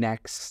the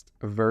next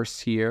verse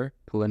here,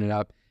 pulling it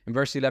up. In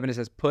verse 11, it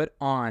says, put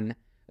on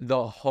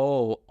the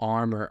whole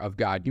armor of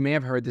God. You may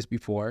have heard this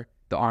before,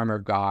 the armor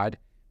of God,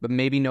 but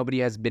maybe nobody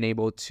has been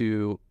able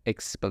to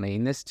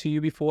explain this to you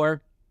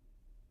before.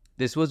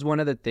 This was one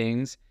of the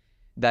things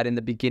that in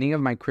the beginning of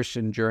my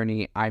Christian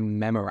journey, I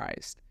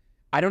memorized.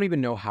 I don't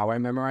even know how I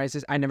memorized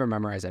this. I never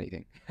memorized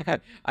anything.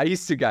 I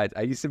used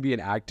to be an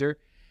actor,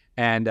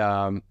 and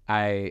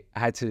I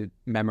had to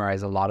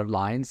memorize a lot of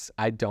lines.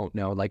 I don't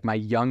know, like my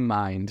young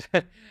mind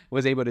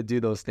was able to do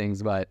those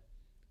things, but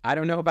I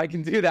don't know if I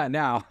can do that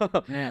now.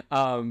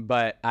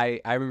 But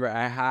I remember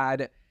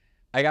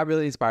I got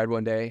really inspired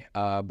one day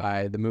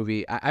by the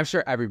movie. I'm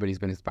sure everybody's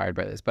been inspired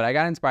by this, but I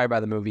got inspired by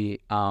the movie.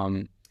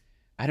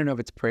 I don't know if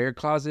it's Prayer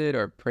Closet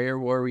or Prayer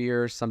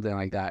Warrior, something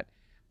like that.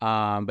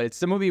 But it's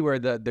the movie where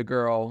the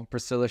girl,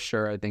 Priscilla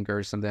Sure, I think,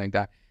 or something like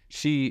that,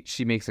 she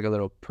makes like a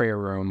little prayer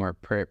room or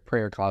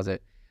prayer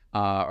closet.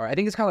 Or I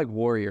think it's kind of like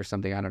Warrior or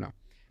something. I don't know.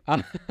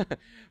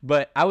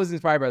 But I was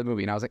inspired by the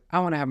movie, and I was like, I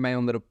want to have my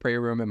own little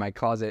prayer room in my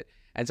closet.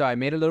 And so I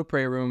made a little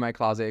prayer room in my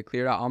closet,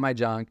 cleared out all my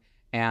junk,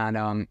 and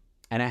I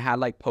had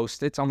like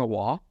Post-its on the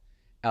wall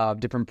of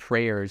different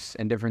prayers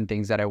and different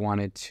things that I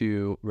wanted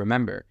to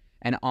remember.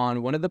 And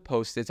on one of the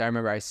Post-its, I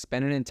remember I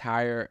spent an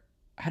entire,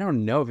 I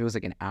don't know if it was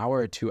like an hour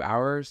or 2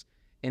 hours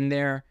in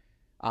there.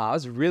 I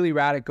was really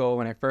radical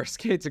when I first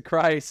came to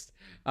Christ.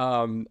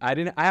 I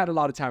had a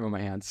lot of time on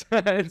my hands.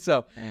 And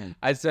so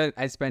I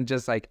spent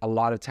just like a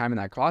lot of time in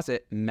that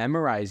closet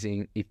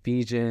memorizing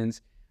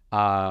Ephesians,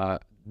 the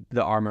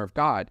armor of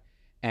God.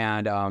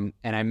 And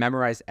I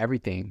memorized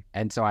everything.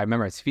 And so I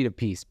memorized feet of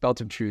peace,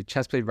 belt of truth,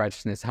 chest plate of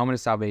righteousness, helmet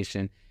of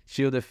salvation,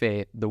 shield of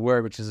faith, the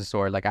word, which is a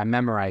sword. Like I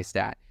memorized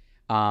that.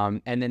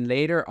 And then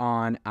later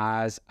on,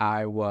 as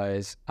I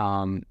was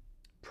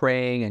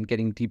praying and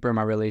getting deeper in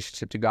my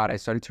relationship to God, I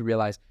started to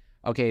realize,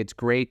 okay, it's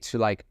great to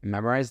like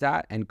memorize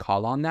that and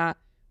call on that.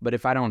 But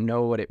if I don't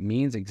know what it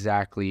means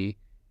exactly,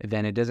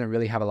 then it doesn't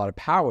really have a lot of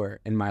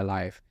power in my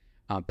life.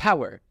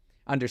 Power,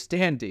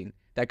 understanding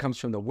that comes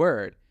from the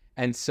word.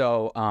 And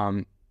so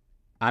I'm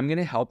going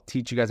to help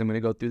teach you guys. I'm going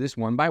to go through this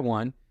one by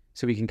one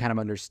so we can kind of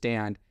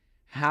understand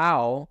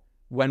how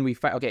when we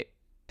fight. Okay,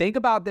 think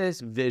about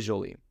this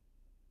visually.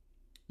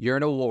 You're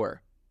in a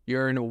war.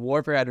 You're in a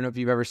warfare. I don't know if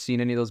you've ever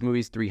seen any of those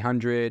movies,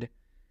 300,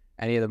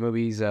 any of the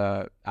movies,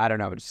 I don't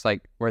know, just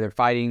like where they're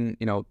fighting,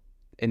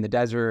 in the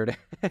desert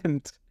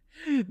and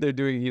they're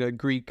doing,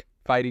 Greek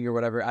fighting or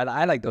whatever.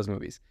 I like those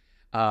movies.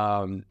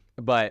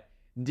 But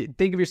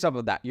think of yourself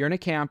of that. You're in a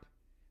camp.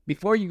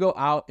 Before you go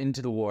out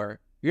into the war,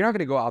 you're not going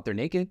to go out there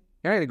naked.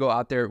 You're not going to go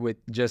out there with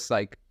just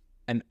like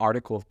an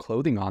article of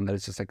clothing on that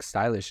is just like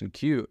stylish and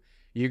cute.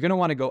 You're going to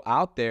want to go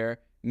out there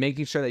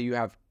making sure that you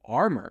have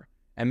armor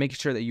and making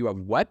sure that you have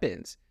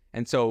weapons.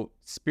 And so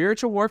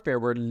spiritual warfare,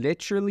 we're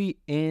literally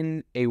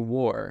in a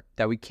war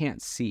that we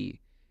can't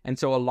see. And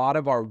so a lot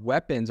of our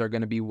weapons are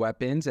going to be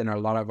weapons, and a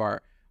lot of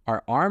our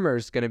armor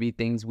is going to be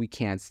things we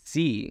can't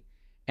see.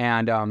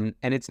 And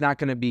it's not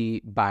going to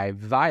be by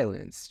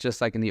violence,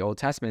 just like in the Old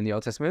Testament. In the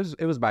Old Testament,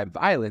 it was by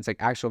violence, like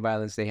actual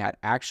violence. They had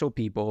actual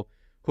people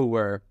who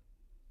were,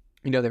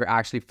 they were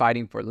actually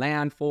fighting for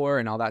land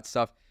and all that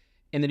stuff.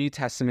 In the New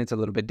Testament, it's a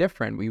little bit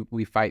different.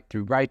 We fight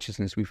through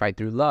righteousness. We fight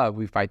through love.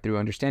 We fight through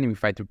understanding. We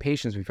fight through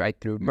patience. We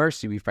fight through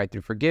mercy. We fight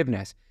through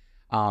forgiveness.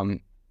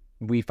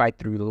 We fight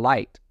through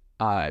light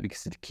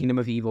because the kingdom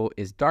of evil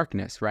is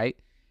darkness, right?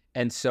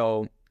 And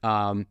so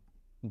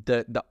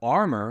the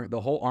armor,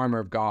 the whole armor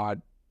of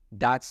God,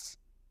 that's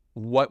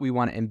what we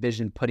want to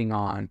envision putting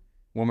on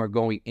when we're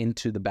going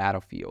into the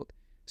battlefield.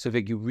 So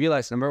if you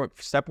realize,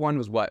 step one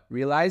was what?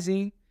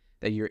 Realizing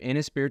that you're in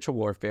a spiritual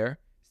warfare.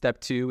 Step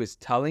two is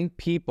telling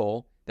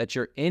people that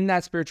you're in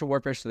that spiritual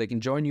warfare so they can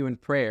join you in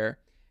prayer.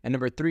 And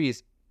number three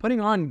is putting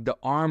on the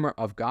armor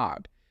of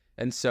God.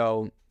 And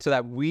so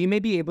that we may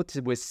be able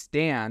to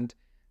withstand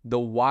the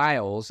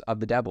wiles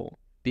of the devil,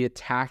 the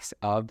attacks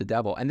of the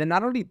devil. And then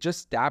not only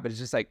just that, but it's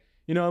just like,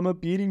 I'm a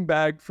beating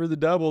bag for the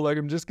devil. Like,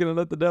 I'm just going to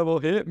let the devil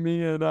hit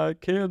me and I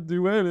can't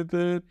do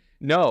anything.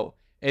 No,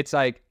 it's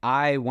like,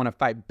 I want to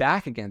fight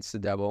back against the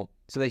devil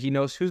so that he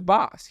knows who's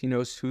boss. He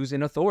knows who's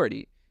in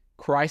authority.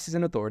 Christ is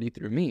in authority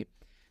through me.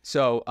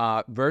 So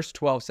verse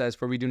 12 says,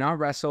 for we do not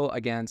wrestle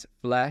against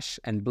flesh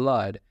and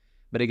blood,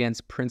 but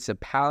against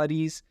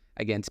principalities,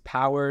 against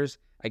powers,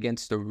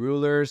 against the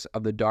rulers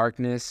of the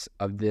darkness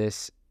of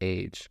this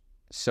age.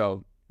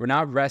 So we're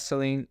not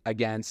wrestling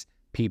against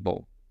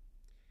people.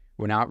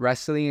 We're not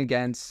wrestling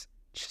against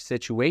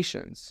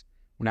situations.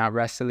 We're not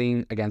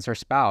wrestling against our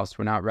spouse.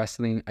 We're not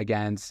wrestling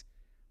against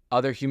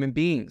other human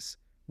beings.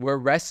 We're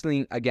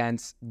wrestling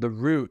against the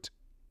root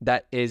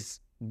that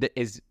is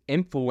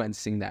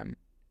influencing them,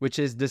 which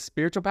is the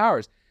spiritual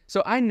powers.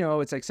 So I know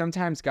it's like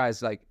sometimes,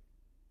 guys, like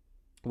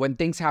when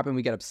things happen,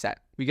 we get upset.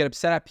 We get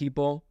upset at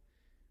people.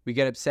 We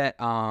get upset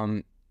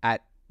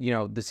at,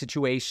 the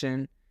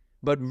situation.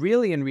 But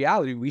really, in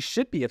reality, we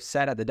should be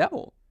upset at the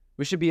devil.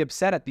 We should be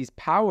upset at these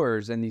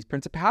powers and these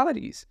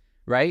principalities,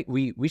 right?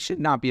 We should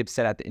not be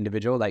upset at the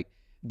individual. Like,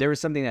 there was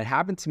something that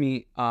happened to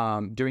me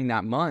during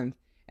that month,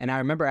 and I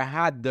remember I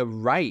had the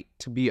right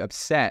to be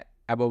upset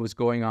at what was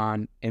going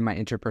on in my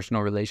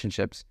interpersonal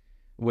relationships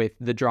with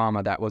the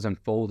drama that was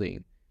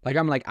unfolding. Like,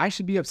 I'm like, I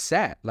should be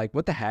upset. Like,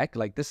 what the heck?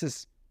 Like, this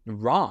is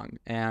wrong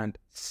and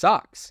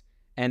sucks.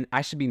 And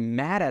I should be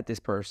mad at this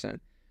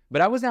person.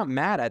 But I was not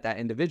mad at that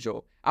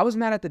individual. I was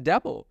mad at the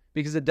devil,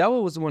 because the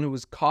devil was the one who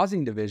was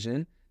causing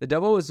division. The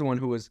devil was the one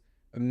who was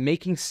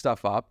making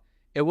stuff up.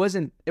 It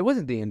wasn't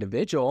the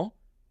individual.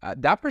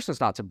 That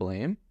person's not to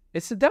blame.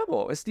 It's the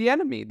devil. It's the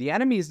enemy. The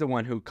enemy is the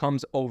one who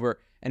comes over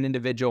an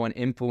individual and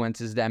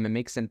influences them and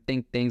makes them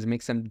think things,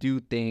 makes them do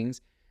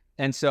things.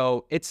 And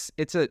so it's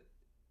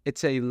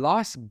a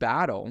lost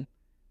battle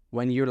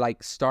when you're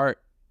like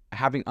start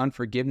having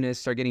unforgiveness,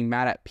 start getting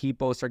mad at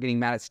people, start getting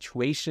mad at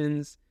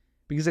situations,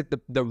 because like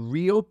the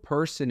real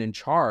person in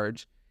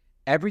charge,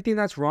 everything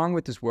that's wrong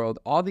with this world,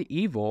 all the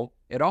evil,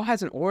 it all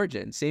has an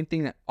origin. Same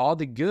thing that all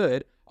the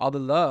good, all the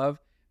love,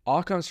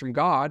 all comes from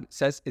God.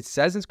 It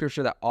says in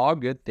scripture that all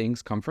good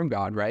things come from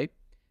God, right?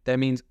 That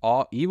means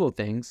all evil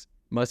things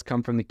must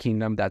come from the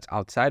kingdom that's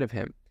outside of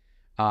him.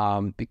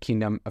 The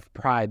kingdom of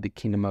pride, the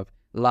kingdom of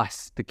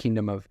lust, the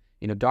kingdom of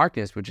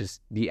darkness, which is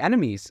the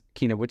enemy's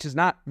kingdom, which is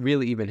not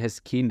really even his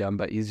kingdom,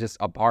 but he's just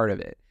a part of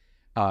it.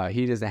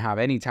 He doesn't have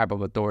any type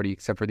of authority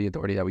except for the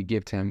authority that we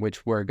give to him,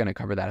 which we're going to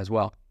cover that as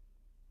well.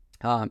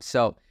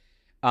 So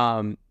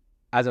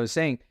as I was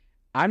saying,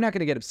 I'm not going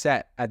to get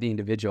upset at the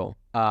individual.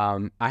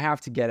 I have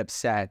to get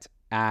upset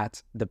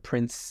at the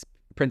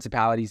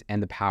principalities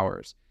and the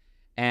powers.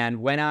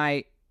 And when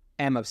I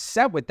am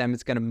upset with them,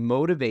 it's going to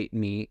motivate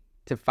me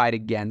to fight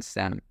against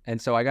them.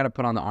 And so I got to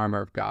put on the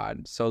armor of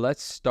God. So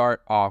let's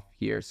start off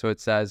here. So it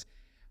says,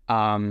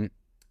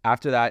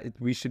 after that,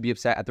 we should be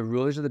upset at the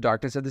rulers of the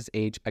darkness of this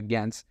age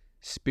against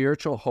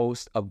spiritual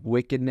hosts of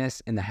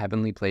wickedness in the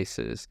heavenly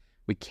places.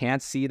 We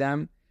can't see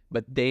them,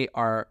 but they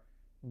are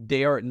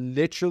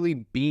literally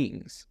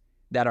beings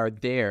that are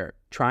there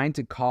trying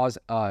to cause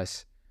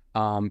us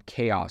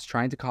chaos,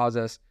 trying to cause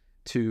us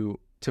to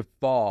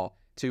fall.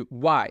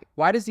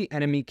 Why does the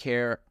enemy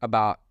care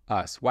about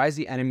us? Why is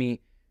the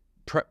enemy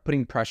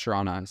putting pressure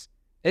on us?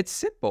 It's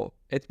simple.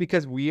 It's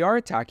because we are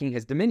attacking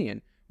his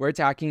dominion. We're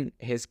attacking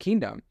his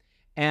kingdom.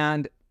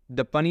 And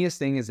the funniest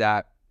thing is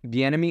that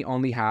the enemy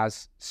only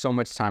has so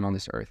much time on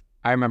this earth.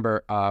 I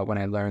remember when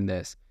I learned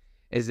this,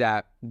 is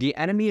that the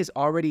enemy is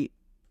already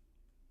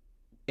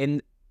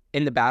in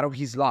the battle.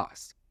 He's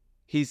lost.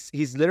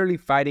 He's literally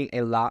fighting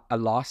a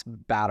lost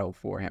battle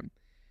for him.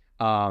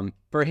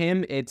 For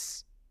him,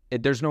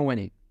 there's no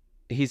winning.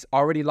 He's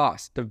already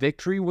lost. The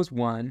victory was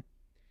won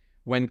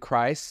when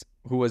Christ,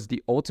 who was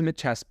the ultimate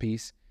chess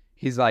piece,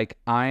 he's like,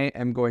 I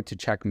am going to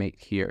checkmate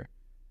here.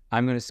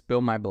 I'm going to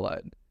spill my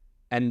blood.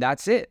 And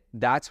that's it.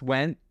 That's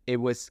when it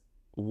was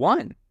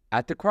won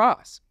at the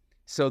cross.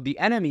 So the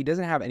enemy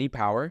doesn't have any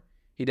power.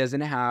 He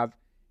doesn't have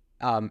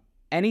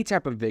any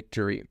type of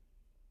victory.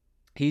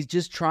 He's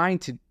just trying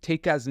to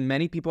take as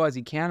many people as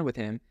he can with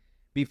him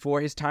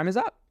before his time is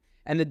up.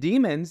 And the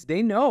demons,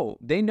 they know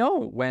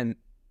when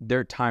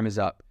their time is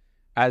up.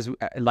 As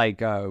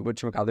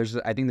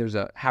whatchamacallit, I think there's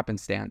a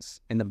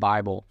happenstance in the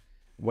Bible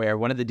where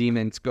one of the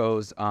demons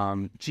goes,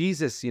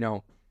 Jesus,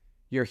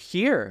 you're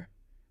here.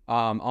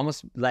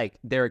 Almost like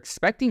they're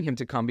expecting him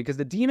to come, because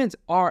the demons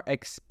are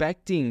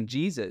expecting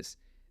Jesus.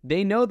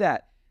 They know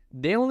that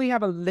they only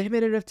have a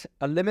limited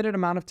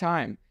amount of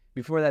time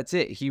before that's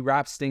it. He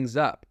wraps things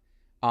up.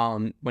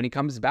 When he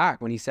comes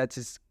back, when he sets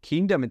his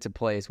kingdom into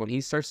place, when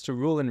he starts to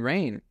rule and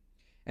reign.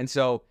 And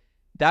so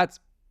that's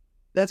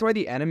why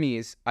the enemy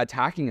is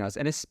attacking us.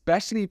 And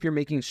especially if you're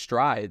making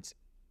strides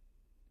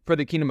for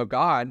the kingdom of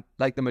God,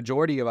 like the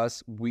majority of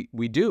us,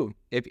 we do.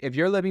 If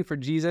you're living for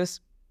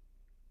Jesus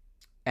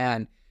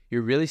and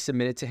you're really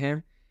submitted to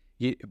him,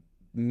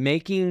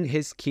 making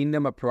his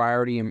kingdom a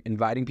priority and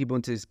inviting people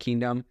into his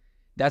kingdom,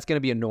 that's going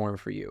to be a norm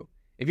for you.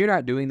 If you're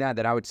not doing that,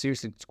 then I would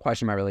seriously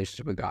question my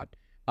relationship with God.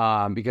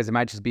 Because it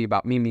might just be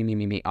about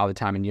me all the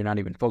time, and you're not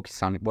even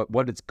focused on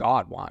what does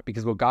God want?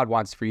 Because what God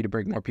wants is for you to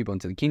bring more people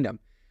into the kingdom.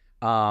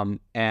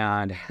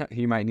 And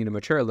you might need to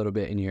mature a little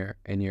bit in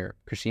your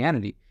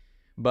Christianity.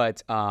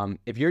 But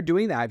if you're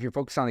doing that, if you're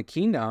focused on the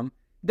kingdom,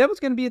 devil's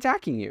going to be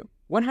attacking you.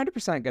 100%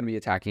 going to be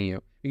attacking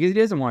you, because he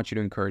doesn't want you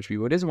to encourage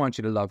people. He doesn't want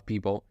you to love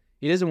people.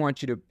 He doesn't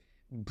want you to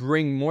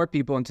bring more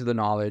people into the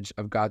knowledge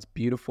of God's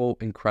beautiful,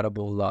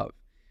 incredible love.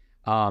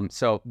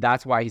 So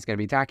that's why he's going to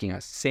be attacking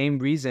us. Same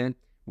reason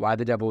why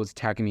the devil was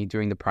attacking me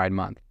during the Pride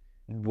Month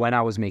when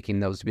I was making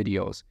those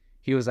videos.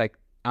 He was like,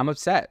 I'm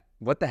upset.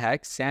 What the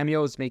heck?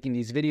 Samuel is making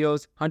these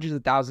videos. Hundreds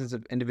of thousands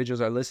of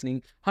individuals are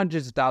listening.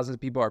 Hundreds of thousands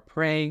of people are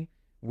praying.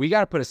 We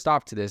got to put a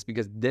stop to this,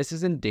 because this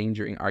is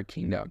endangering our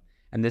kingdom.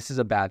 And this is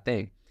a bad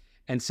thing.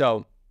 And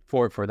so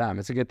for them,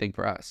 it's a good thing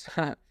for us.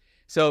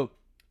 So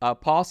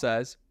Paul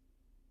says,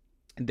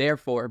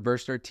 therefore,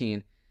 verse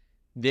 13,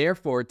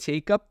 therefore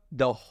take up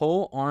the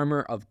whole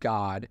armor of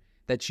God,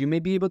 that you may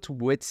be able to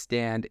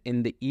withstand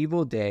in the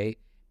evil day,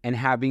 and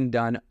having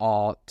done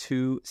all,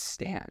 to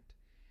stand.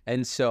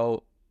 And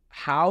so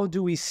how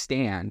do we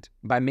stand?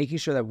 By making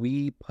sure that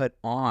we put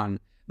on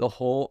the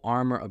whole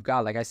armor of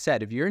God. Like I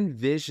said, if you're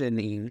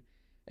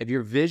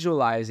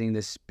visualizing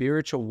this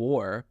spiritual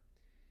war,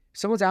 if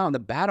someone's out on the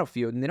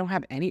battlefield and they don't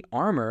have any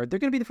armor, they're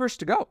going to be the first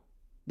to go.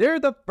 They're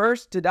the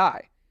first to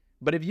die.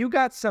 But if you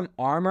got some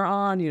armor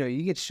on,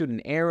 you get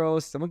shooting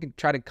arrows, someone can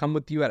try to come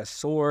with you at a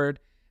sword,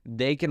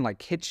 they can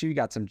hit you, you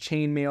got some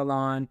chainmail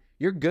on,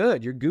 you're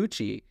good, you're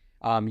Gucci.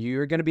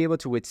 You're going to be able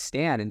to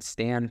withstand and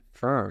stand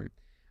firm.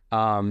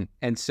 And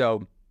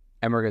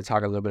we're going to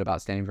talk a little bit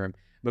about standing firm.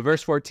 But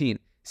verse 14,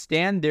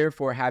 stand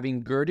therefore,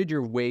 having girded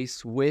your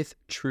waist with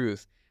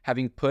truth,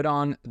 having put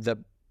on the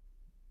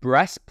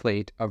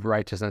breastplate of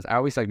righteousness. I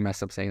always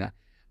mess up saying that,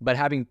 but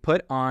having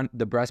put on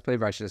the breastplate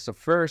of righteousness. So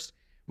first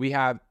we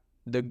have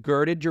the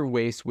girded your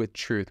waist with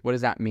truth. What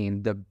does that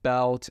mean? The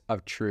belt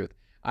of truth.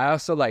 I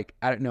also I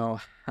don't know,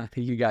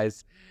 you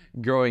guys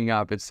growing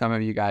up, if some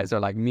of you guys are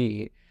like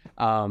me,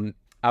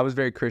 I was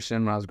very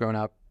Christian when I was growing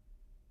up,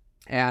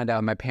 and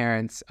my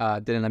parents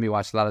didn't let me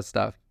watch a lot of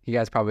stuff. You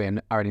guys probably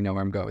already know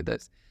where I'm going with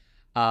this.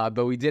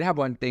 But we did have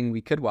one thing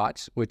we could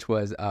watch, which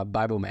was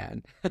Bible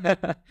Man.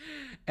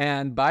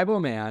 And Bible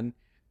Man,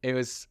 it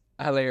was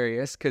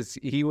hilarious because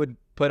he would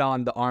put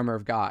on the armor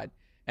of God.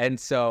 And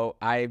so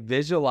I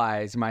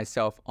visualized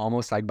myself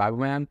almost like Bible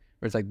Man,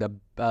 where it's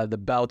the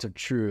belt of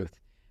truth,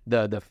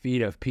 the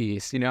feet of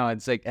peace,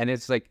 it's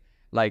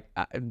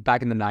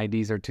back in the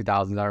 90s or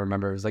 2000s, I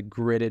remember it was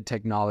gridded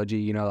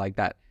technology,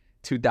 that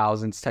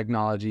 2000s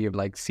technology of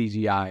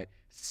CGI.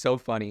 So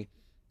funny.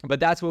 But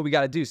that's what we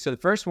got to do. So the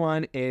first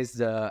one is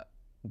the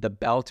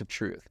belt of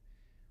truth.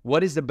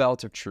 What is the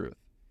belt of truth?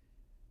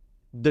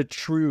 The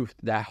truth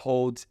that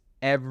holds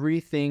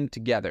everything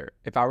together.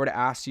 If I were to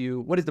ask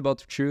you, what is the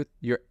belt of truth?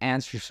 Your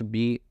answer should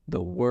be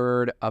the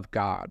word of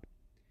God.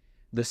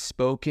 The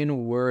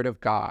spoken word of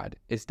God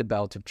is the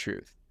belt of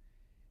truth.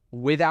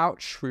 Without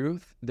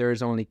truth, there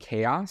is only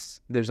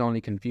chaos. There's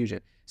only confusion.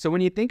 So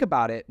when you think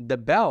about it, the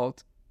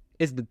belt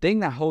is the thing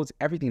that holds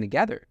everything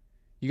together.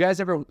 You guys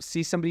ever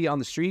see somebody on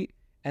the street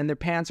and their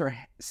pants are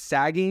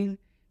sagging,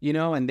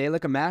 and they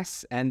look a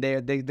mess, and they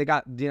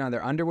got,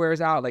 their underwear is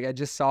out? I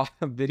just saw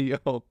a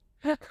video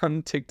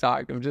on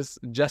TikTok of just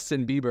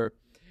Justin Bieber,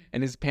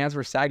 and his pants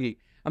were saggy.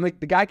 I'm like,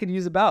 the guy could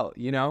use a belt,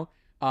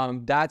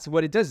 That's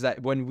what it does.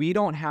 That when we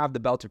don't have the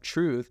belt of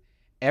truth,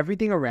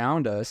 everything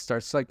around us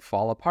starts to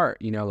fall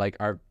apart.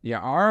 Our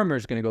armor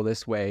is going to go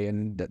this way,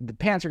 and the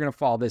pants are going to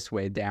fall this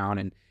way down,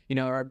 and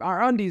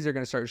our undies are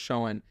going to start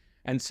showing.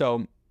 And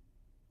so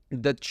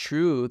the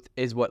truth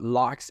is what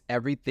locks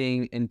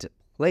everything into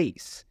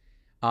place.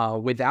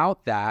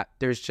 Without that,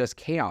 there's just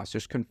chaos,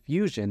 there's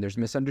confusion, there's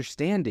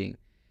misunderstanding.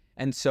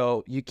 And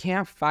so you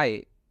can't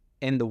fight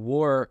in the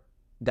war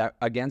that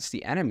against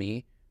the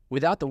enemy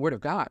without the word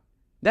of God.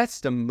 That's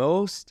the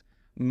most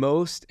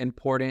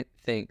important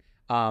thing.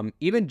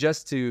 Even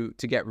just to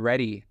get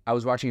ready, I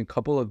was watching a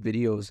couple of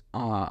videos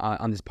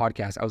on this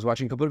podcast. I was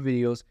watching a couple of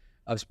videos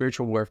of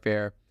spiritual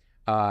warfare,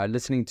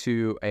 listening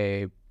to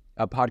a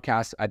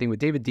podcast, I think with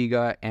David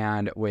Diga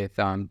and with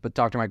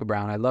Dr. Michael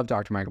Brown. I love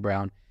Dr. Michael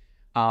Brown.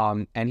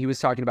 And he was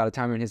talking about a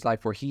time in his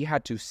life where he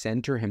had to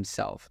center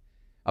himself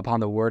upon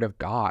the word of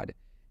God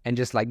and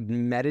just like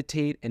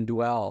meditate and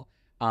dwell.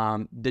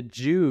 The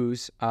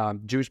Jews,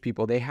 Jewish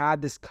people, they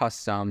had this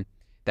custom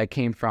that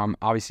came from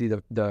obviously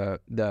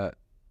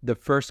the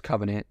first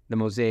covenant, the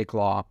Mosaic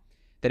law,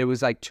 that it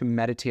was like to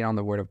meditate on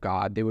the word of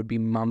God. They would be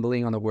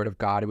mumbling on the word of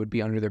God. It would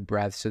be under their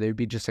breath. So they would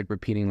be just like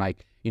repeating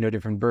like,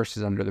 different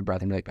verses under their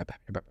breath and like,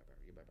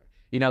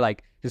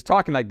 like just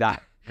talking like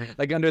that,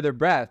 like under their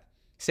breath,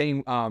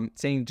 saying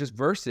just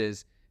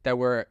verses that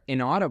were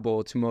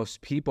inaudible to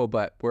most people,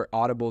 but were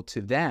audible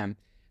to them,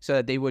 so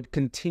that they would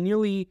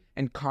continually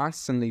and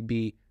constantly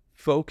be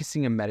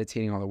focusing and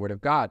meditating on the word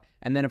of God.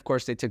 And then of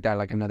course they took that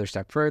like another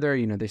step further.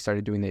 They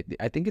started doing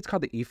I think it's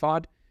called the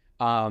ephod,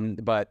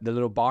 but the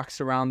little box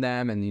around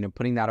them and,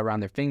 putting that around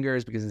their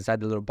fingers, because inside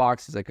the little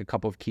box is like a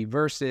couple of key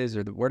verses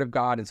or the word of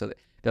God. And so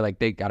they're like,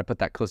 they got to put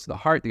that close to the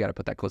heart. They got to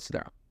put that close to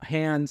their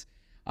hands.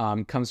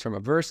 Comes from a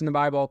verse in the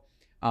Bible.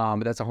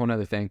 But that's a whole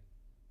nother thing.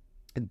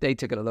 They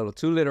took it a little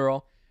too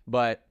literal,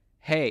 but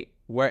hey,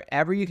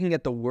 wherever you can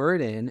get the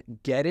word in,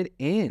 get it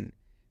in.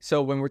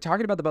 So when we're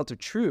talking about the belt of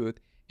truth,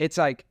 it's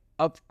like,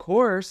 of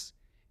course,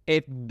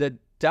 if the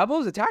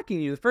devil's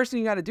attacking you, the first thing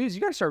you got to do is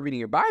you got to start reading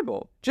your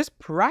Bible, just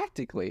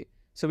practically.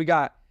 So we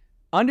got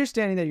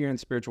understanding that you're in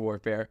spiritual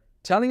warfare,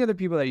 telling other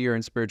people that you're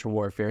in spiritual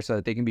warfare so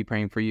that they can be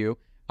praying for you,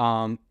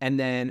 and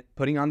then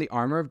putting on the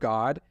armor of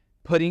God,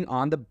 putting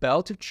on the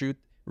belt of truth,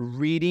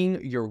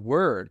 reading your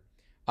word.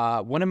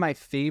 One of my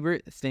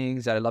favorite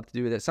things that I love to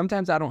do with it,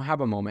 sometimes I don't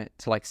have a moment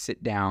to like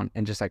sit down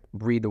and just like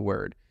read the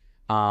word.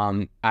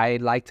 I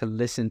like to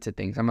listen to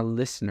things. I'm a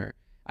listener.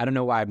 I don't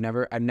know why. I've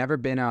never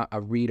been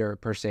a reader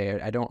per se.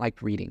 I don't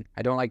like reading.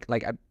 I don't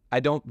I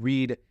don't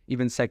read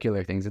even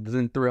secular things. It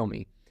doesn't thrill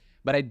me.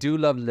 But I do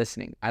love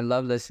listening. I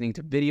love listening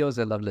to videos.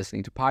 I love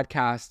listening to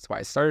podcasts. That's why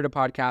I started a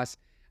podcast.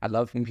 I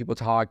love when people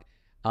talk.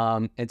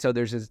 And so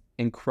there's this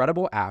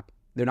incredible app.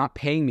 They're not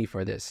paying me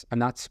for this. I'm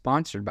not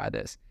sponsored by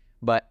this.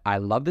 But I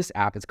love this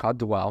app. It's called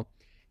Dwell.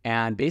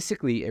 And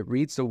basically, it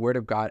reads the word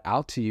of God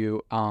out to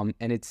you. And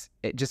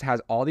it just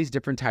has all these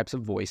different types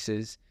of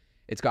voices.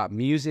 It's got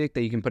music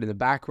that you can put in the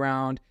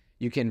background.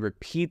 You can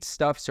repeat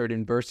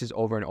certain verses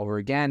over and over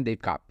again.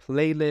 They've got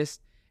playlists.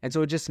 And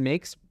so it just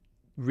makes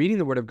reading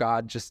the word of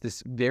God just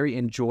this very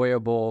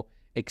enjoyable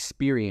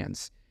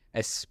experience,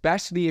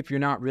 especially if you're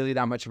not really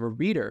that much of a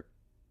reader.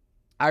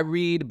 I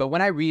read, but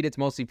when I read, it's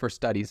mostly for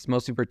studies. It's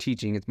mostly for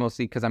teaching. It's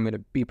mostly because I'm going to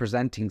be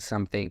presenting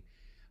something.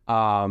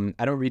 I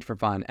don't read for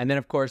fun. And then,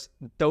 of course,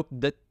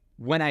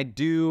 when I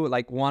do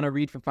want to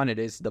read for fun, it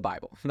is the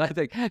Bible.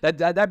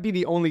 That'd be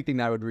the only thing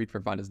that I would read for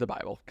fun is the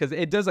Bible, because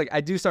it does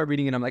I do start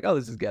reading and I'm like, oh,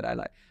 this is good. I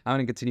want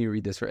to continue to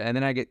read this, and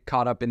then I get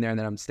caught up in there, and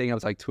then I'm staying up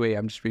to 2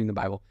 a.m. just reading the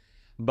Bible.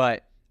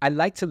 But I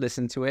like to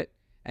listen to it,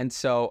 and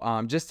so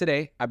just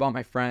today I bought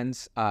my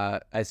friends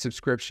a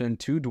subscription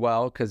to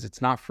Dwell because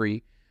it's not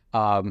free,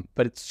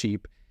 but it's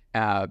cheap.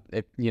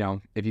 If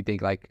you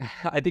think I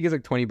think it's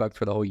 $20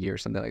 for the whole year,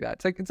 something like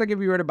that. It's like if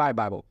you were to buy a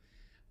Bible.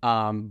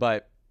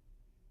 But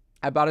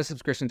I bought a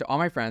subscription to all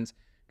my friends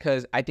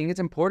because I think it's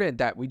important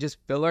that we just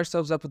fill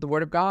ourselves up with the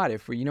word of God.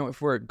 If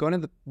we're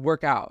going to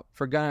work out, if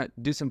we're going to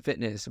do some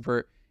fitness, if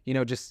we're,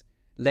 just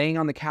laying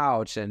on the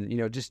couch and,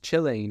 just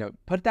chilling,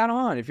 put that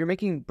on. If you're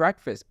making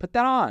breakfast, put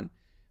that on.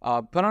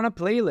 Put on a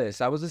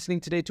playlist. I was listening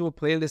today to a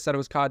playlist that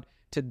was called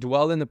To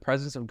Dwell in the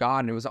Presence of God.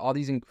 And it was all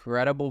these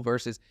incredible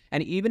verses.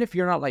 And even if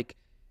you're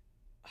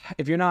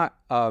not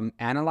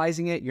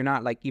analyzing it, you're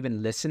not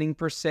even listening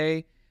per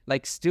se,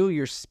 still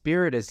your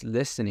spirit is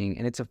listening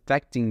and it's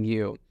affecting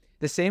you.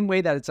 The same way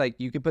that it's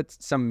you could put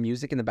some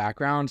music in the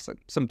background,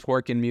 some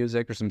twerking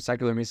music or some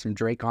secular music, some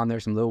Drake on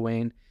there, some Lil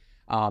Wayne.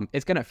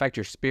 It's going to affect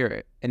your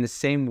spirit in the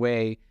same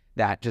way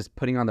that just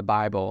putting on the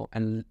Bible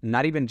and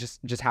not even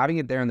just having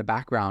it there in the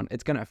background,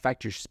 it's going to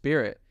affect your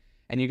spirit.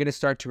 And you're going to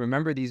start to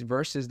remember these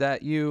verses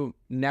that you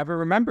never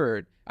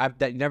remembered,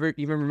 that you never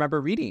even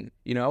remember reading,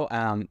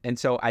 and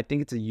so I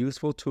think it's a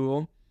useful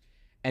tool.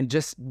 And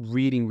just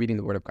reading the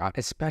word of God,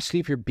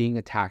 especially if you're being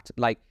attacked.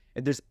 If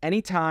there's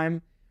any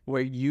time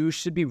where you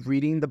should be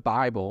reading the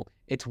Bible,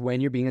 it's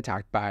when you're being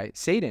attacked by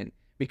Satan,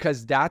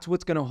 because that's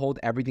what's going to hold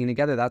everything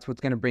together. That's what's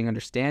going to bring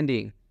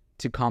understanding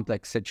to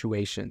complex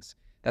situations.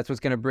 That's what's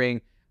going to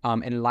bring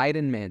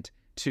enlightenment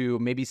to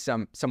maybe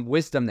some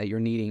wisdom that you're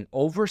needing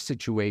over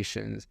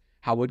situations.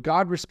 How would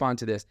God respond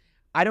to this?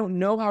 I don't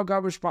know how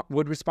God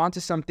would respond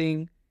to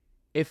something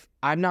if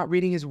I'm not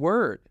reading his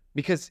word,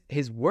 because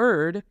his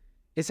word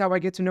is how I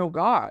get to know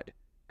God.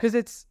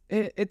 because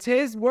it's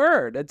his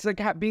word. It's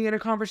like being in a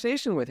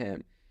conversation with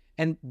him.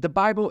 And the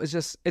Bible is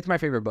it's my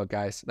favorite book,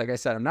 guys. Like I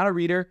said, I'm not a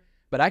reader,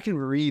 but I can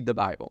read the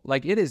Bible.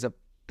 Like, it is a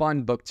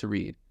fun book to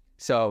read.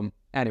 So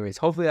anyways,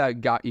 hopefully I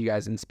got you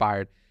guys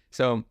inspired.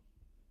 So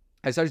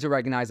I started to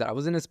recognize that I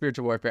was in a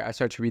spiritual warfare. I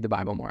started to read the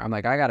Bible more. I'm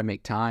like, I got to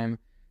make time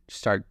to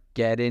start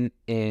getting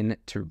in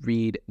to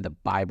read the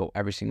Bible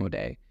every single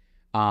day.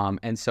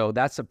 And so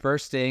that's the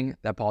first thing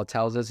that Paul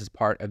tells us is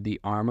part of the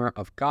armor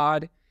of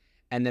God.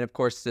 And then, of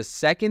course, the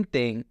second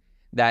thing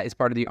that is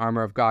part of the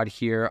armor of God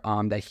here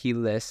that he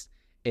lists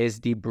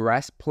is the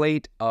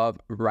breastplate of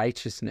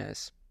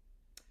righteousness.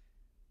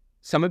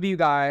 Some of you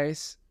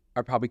guys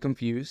are probably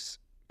confused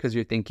because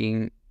you're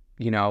thinking,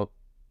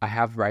 I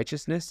have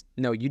righteousness.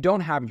 No, you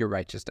don't have your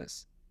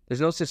righteousness.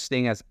 There's no such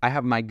thing as I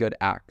have my good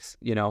acts,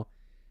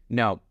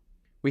 No,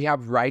 we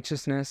have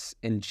righteousness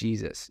in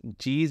Jesus.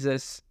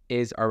 Jesus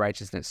is our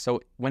righteousness.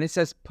 So when it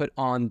says put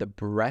on the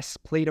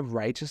breastplate of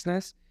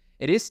righteousness,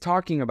 it is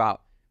talking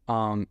about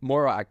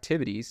moral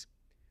activities.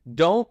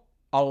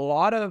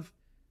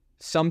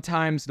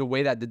 Sometimes the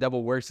way that the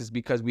devil works is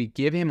because we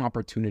give him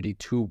opportunity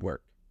to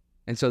work.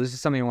 And so this is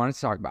something I wanted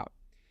to talk about,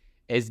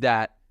 is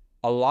that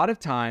a lot of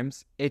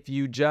times if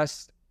you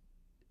just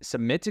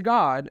submit to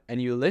God and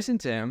you listen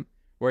to him,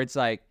 where it's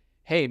like,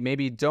 hey,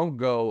 maybe don't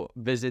go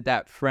visit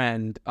that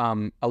friend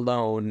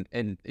alone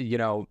in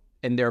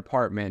their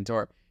apartment,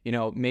 or,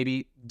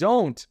 maybe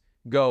don't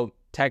go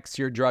text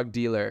your drug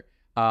dealer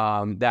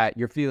that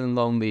you're feeling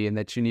lonely and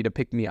that you need to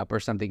pick me up or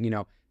something.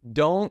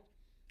 Don't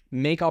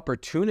make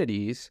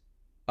opportunities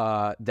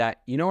that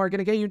are going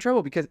to get you in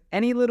trouble, because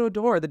any little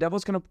door, the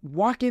devil's going to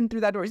walk in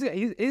through that door. He's not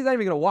even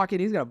going to walk in.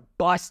 He's going to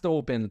bust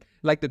open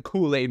like the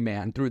Kool-Aid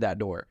man through that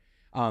door.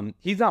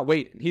 He's not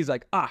waiting. He's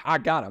like, I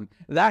got him.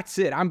 That's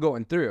it. I'm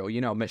going through,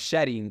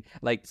 macheting,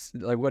 like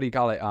what do you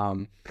call it?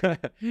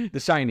 The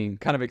Shining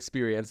kind of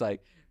experience,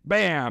 like,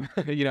 bam,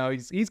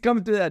 he's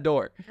coming through that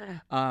door.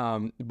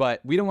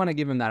 But we don't want to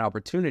give him that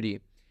opportunity.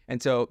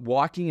 And so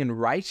walking in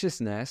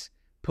righteousness,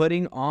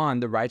 putting on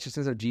the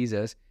righteousness of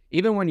Jesus,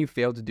 even when you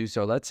fail to do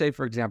so. Let's say,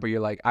 for example, you're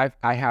like,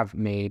 I have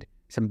made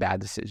some bad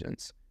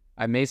decisions.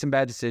 I've made some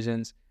bad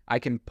decisions. I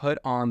can put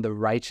on the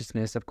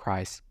righteousness of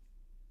Christ.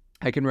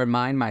 I can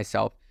remind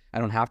myself, I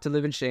don't have to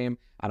live in shame.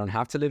 I don't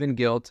have to live in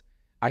guilt.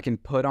 I can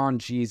put on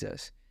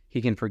Jesus.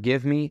 He can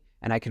forgive me,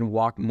 and I can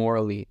walk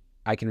morally.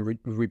 I can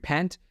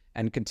repent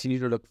and continue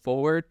to look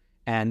forward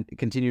and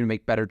continue to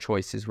make better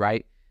choices,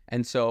 right?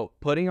 And so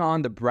putting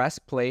on the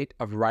breastplate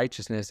of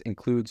righteousness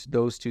includes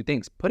those two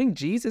things. Putting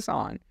Jesus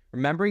on,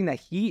 remembering that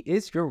he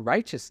is your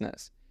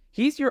righteousness.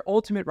 He's your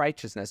ultimate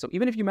righteousness. So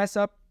even if you mess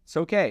up, it's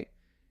okay.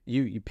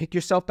 You pick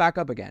yourself back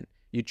up again.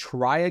 You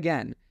try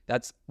again.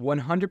 That's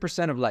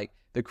 100% of like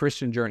the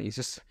Christian journey. It's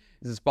just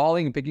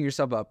falling and picking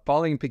yourself up,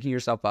 falling and picking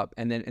yourself up,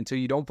 and then until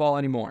you don't fall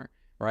anymore,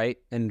 right?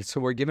 And so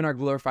we're given our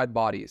glorified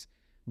bodies.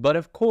 But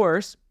of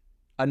course,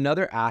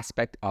 another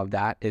aspect of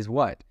that is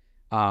what?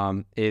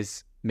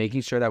 Is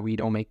making sure that we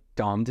don't make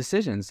dumb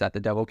decisions that the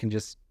devil can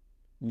just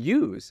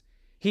use.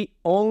 He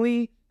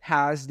only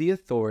has the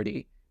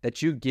authority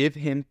that you give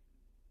him,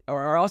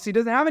 or else he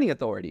doesn't have any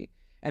authority.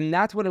 And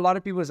that's what a lot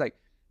of people is like,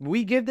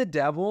 we give the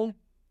devil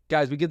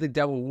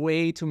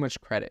way too much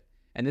credit.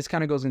 And this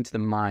kind of goes into the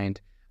mind,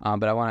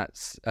 but I want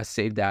to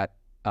save that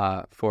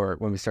for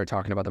when we start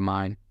talking about the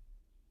mind.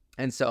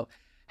 And so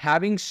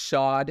having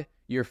shod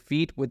your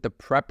feet with the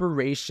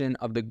preparation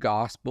of the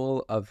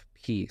gospel of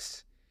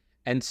peace.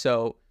 And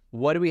so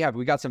what do we have?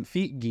 We got some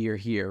feet gear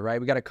here, right?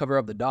 We got to cover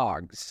up the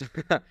dogs.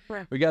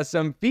 We got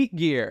some feet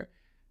gear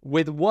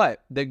with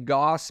what? The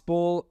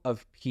gospel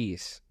of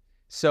peace.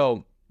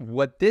 So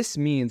what this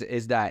means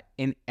is that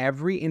in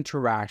every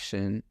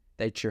interaction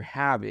that you're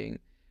having,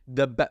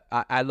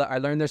 I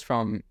learned this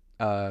from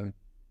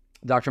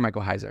Dr.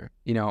 Michael Heiser.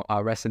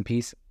 Rest in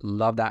peace.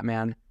 Love that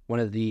man. One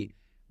of the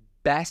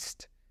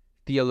best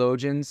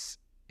theologians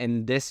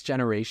in this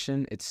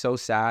generation. It's so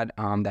sad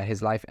that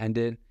his life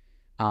ended.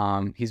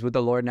 He's with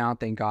the Lord now,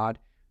 thank God.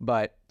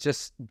 But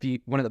just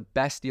one of the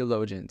best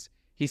theologians.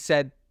 He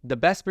said the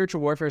best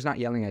spiritual warfare is not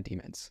yelling at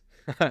demons.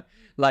 There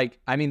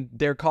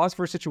are cause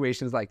for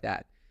situations like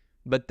that.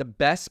 But the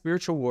best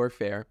spiritual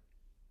warfare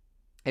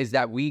is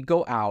that we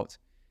go out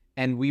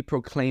and we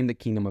proclaim the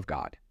kingdom of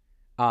God.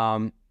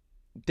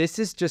 This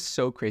is just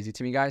so crazy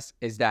to me, guys,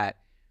 is that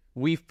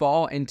we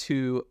fall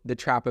into the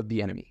trap of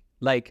the enemy.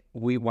 We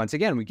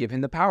give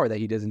him the power that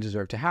he doesn't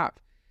deserve to have.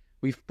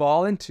 We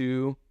fall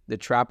into the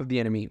trap of the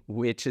enemy,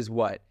 which is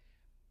what?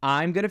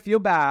 I'm going to feel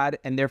bad,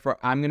 and therefore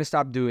I'm going to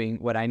stop doing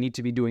what I need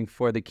to be doing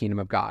for the kingdom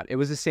of God. It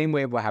was the same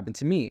way of what happened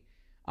to me.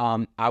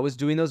 I was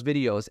doing those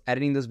videos,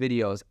 editing those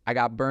videos. I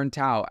got burnt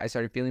out. I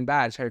started feeling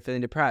bad. I started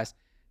feeling depressed.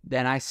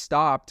 Then I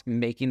stopped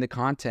making the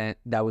content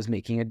that was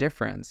making a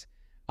difference.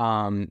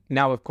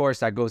 Now, of course,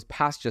 that goes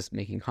past just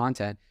making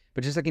content,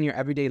 but just like in your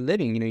everyday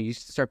living, you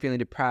start feeling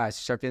depressed,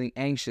 you start feeling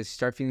anxious, you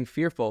start feeling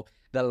fearful.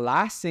 The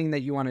last thing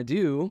that you want to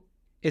do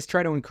is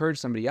try to encourage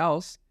somebody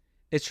else.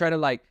 Is try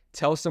to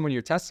tell someone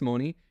your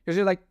testimony, because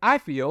you're like, I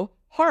feel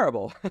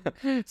horrible.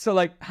 So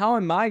like, how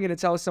am I going to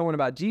tell someone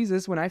about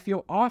Jesus when I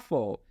feel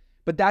awful?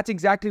 But that's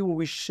exactly what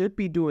we should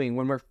be doing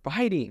when we're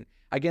fighting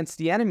against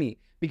the enemy,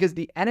 because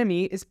the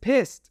enemy is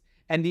pissed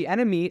and the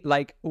enemy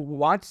like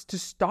wants to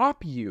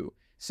stop you.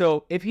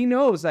 So if he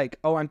knows like,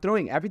 oh, I'm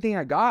throwing everything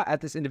I got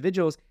at this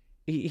individual's,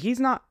 he's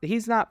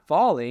not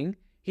falling.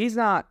 He's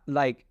not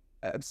like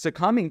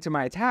succumbing to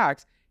my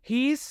attacks.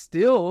 He's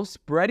still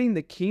spreading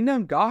the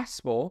kingdom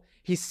gospel.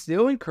 He's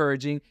still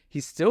encouraging.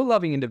 He's still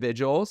loving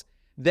individuals.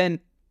 Then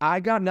I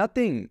got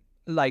nothing.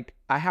 Like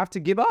I have to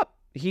give up.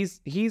 He's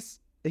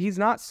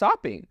not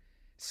stopping.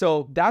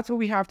 So that's what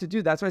we have to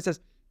do. That's why it says,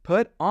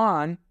 put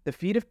on the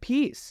feet of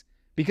peace,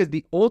 because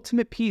the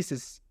ultimate peace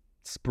is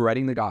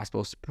spreading the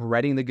gospel,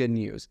 spreading the good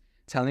news,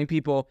 telling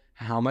people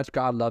how much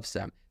God loves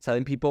them,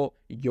 telling people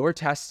your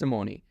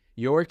testimony,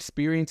 your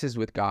experiences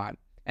with God.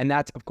 And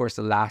that's, of course,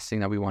 the last thing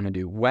that we want to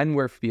do when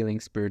we're feeling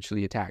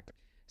spiritually attacked.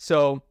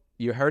 So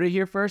you heard it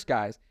here first,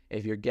 guys.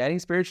 If you're getting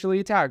spiritually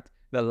attacked,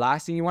 the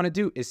last thing you want to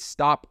do is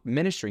stop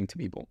ministering to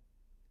people.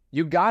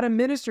 You got to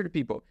minister to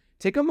people.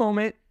 Take a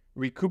moment,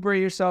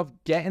 recuperate yourself,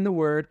 get in the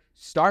word,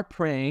 start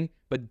praying,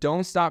 but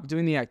don't stop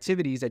doing the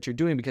activities that you're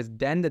doing, because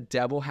then the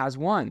devil has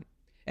won.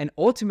 And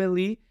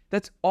ultimately,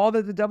 that's all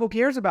that the devil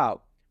cares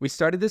about. We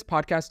started this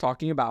podcast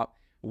talking about,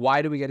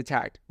 why do we get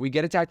attacked? We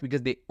get attacked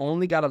because they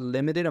only got a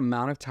limited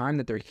amount of time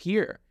that they're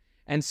here.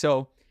 And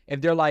so if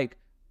they're like,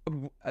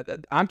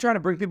 I'm trying to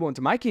bring people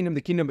into my kingdom,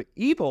 the kingdom of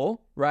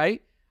evil,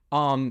 right?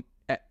 I'm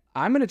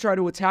going to try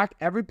to attack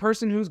every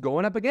person who's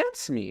going up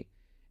against me.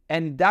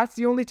 And that's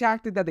the only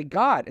tactic that they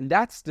got. And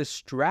that's the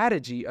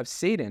strategy of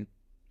Satan.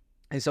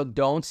 And so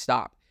don't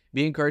stop.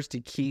 Be encouraged to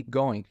keep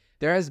going.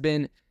 There has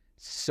been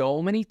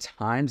so many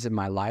times in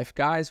my life,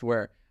 guys,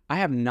 where I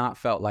have not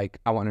felt like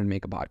I wanted to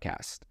make a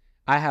podcast.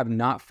 I have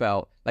not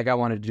felt like I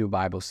wanted to do a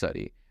Bible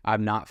study.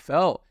 I've not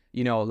felt,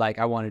 like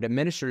I wanted to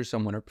minister to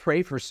someone or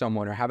pray for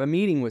someone or have a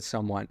meeting with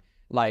someone.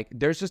 Like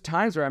there's just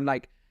times where I'm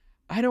like,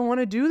 I don't want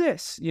to do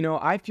this.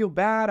 I feel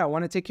bad. I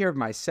want to take care of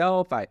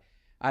myself. I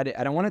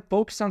don't want to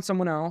focus on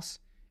someone else.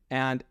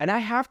 And I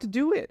have to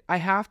do it. I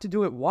have to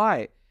do it.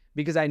 Why?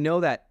 Because I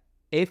know that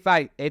if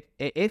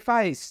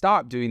I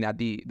stop doing that,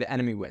 the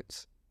enemy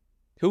wins.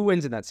 Who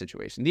wins in that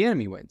situation? The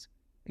enemy wins.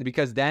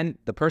 Because then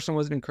the person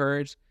wasn't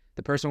encouraged.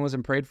 The person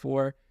wasn't prayed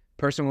for.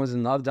 The person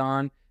wasn't loved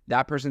on.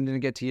 That person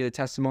didn't get to hear the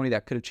testimony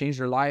that could have changed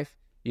their life.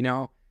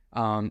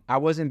 I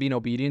wasn't being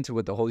obedient to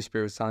what the Holy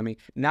Spirit was telling me.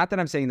 Not that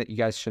I'm saying that you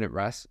guys shouldn't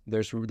rest.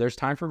 There's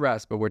time for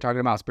rest, but we're talking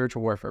about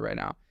spiritual warfare right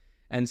now.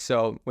 And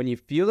so when you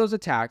feel those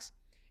attacks,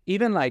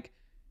 even like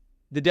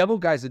the devil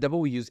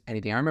will use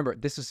anything. I remember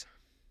this is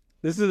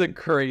a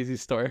crazy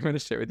story I'm going to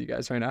share with you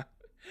guys right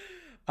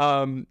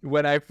now.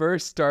 When I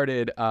first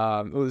started,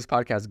 this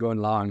podcast is going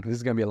long. This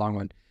is going to be a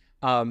long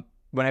one.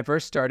 When I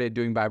first started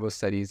doing Bible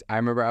studies, I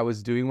remember I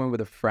was doing one with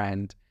a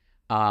friend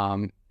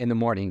in the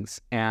mornings,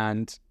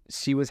 and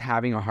she was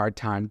having a hard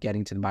time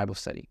getting to the Bible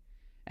study.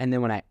 And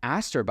then when I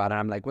asked her about it,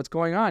 I'm like, what's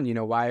going on?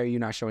 Why are you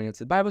not showing up to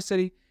the Bible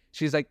study?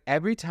 She's like,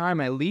 every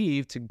time I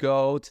leave to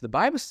go to the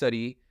Bible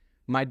study,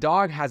 my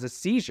dog has a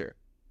seizure.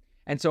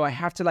 And so I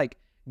have to like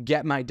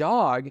get my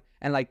dog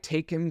and like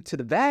take him to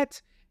the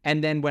vet.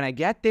 And then when I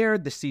get there,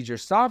 the seizure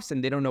stops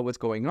and they don't know what's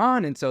going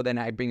on. And so then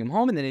I bring him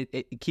home, and then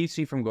it keeps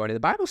me from going to the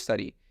Bible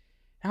study.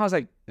 And I was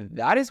like,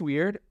 that is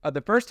weird.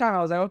 The first time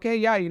I was like, okay,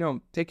 yeah,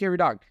 take care of your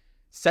dog.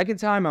 Second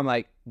time, I'm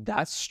like,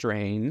 that's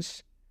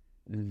strange.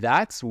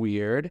 That's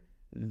weird.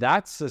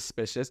 That's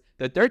suspicious.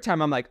 The third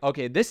time, I'm like,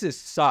 okay, this is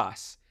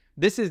sus.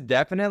 This is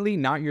definitely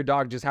not your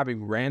dog just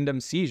having random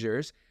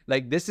seizures.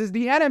 Like, this is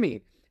the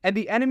enemy. And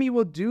the enemy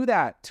will do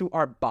that to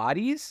our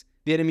bodies.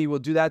 The enemy will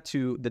do that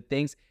to the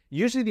things.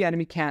 Usually the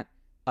enemy can't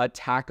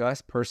attack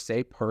us per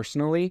se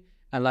personally,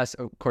 unless,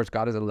 of course,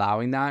 God is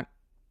allowing that.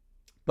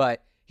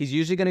 But he's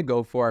usually going to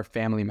go for our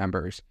family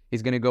members.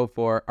 He's going to go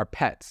for our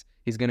pets.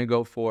 He's going to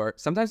go for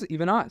sometimes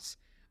even us.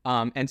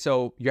 And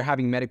so you're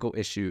having medical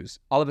issues.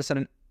 All of a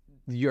sudden,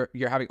 you're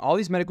having all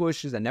these medical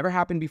issues that never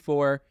happened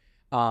before.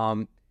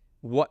 And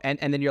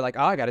then you're like,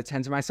 oh, I got to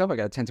tend to myself. I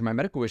got to tend to my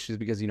medical issues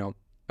because,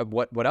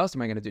 what else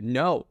am I going to do?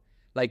 No.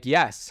 Like,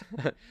 yes,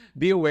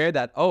 be aware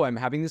that, oh, I'm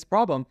having this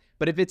problem.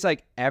 But if it's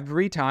like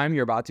every time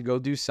you're about to go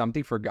do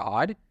something for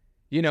God,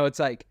 it's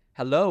like,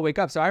 hello, wake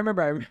up. So I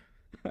remember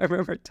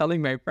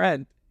telling my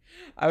friend,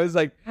 I was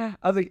like,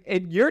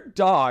 if your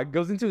dog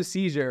goes into a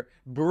seizure,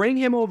 bring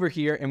him over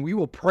here and we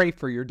will pray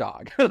for your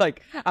dog.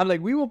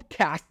 We will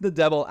cast the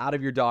devil out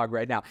of your dog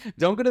right now.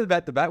 Don't go to the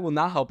vet. The vet will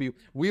not help you.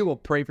 We will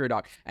pray for your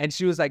dog. And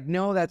she was like,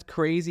 no, that's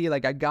crazy.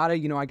 Like, I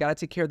gotta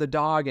take care of the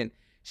dog. And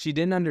she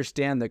didn't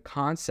understand the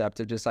concept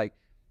of just like,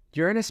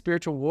 you're in a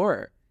spiritual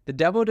war. The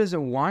devil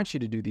doesn't want you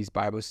to do these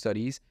Bible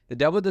studies. The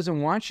devil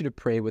doesn't want you to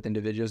pray with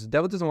individuals. The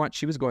devil doesn't want,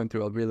 she was going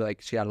through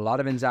she had a lot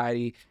of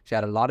anxiety. She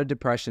had a lot of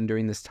depression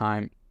during this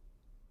time.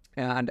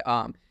 And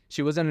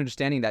she wasn't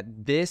understanding that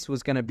this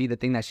was going to be the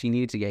thing that she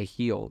needed to get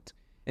healed.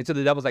 And so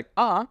the devil's like,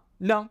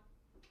 no,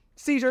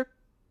 seizure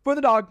for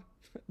the dog.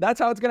 That's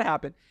how it's going to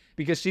happen,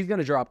 because she's going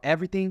to drop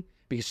everything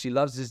because she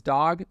loves this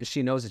dog.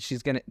 She knows that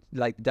she's going to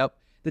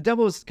The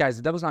devil's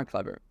not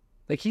clever.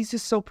 Like, he's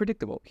just so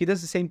predictable. He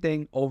does the same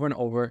thing over and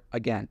over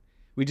again.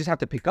 We just have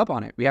to pick up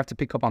on it. We have to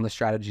pick up on the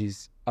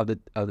strategies of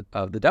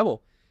the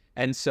devil.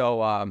 And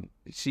so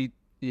she,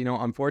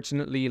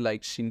 unfortunately,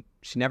 like she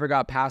never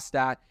got past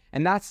that.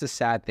 And that's the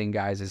sad thing,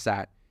 guys, is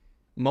that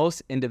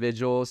most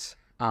individuals,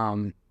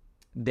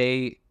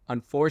 they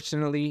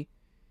unfortunately,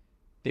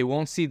 they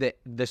won't see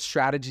the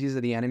strategies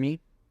of the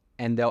enemy,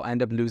 and they'll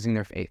end up losing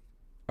their faith,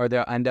 or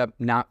they'll end up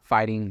not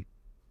fighting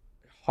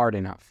hard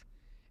enough.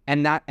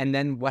 And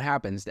then what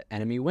happens? The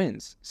enemy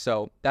wins.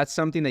 So that's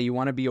something that you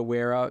want to be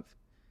aware of.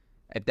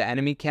 If the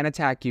enemy can't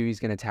attack you, he's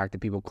going to attack the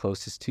people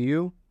closest to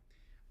you,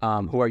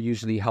 who are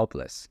usually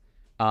helpless.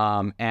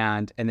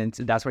 And then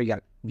that's why you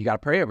got to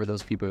pray over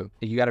those people.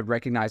 You got to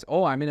recognize,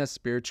 oh, I'm in a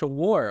spiritual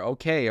war.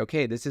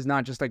 Okay. This is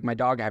not just like my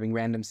dog having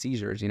random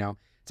seizures,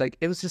 It's like,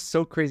 it was just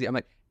so crazy. I'm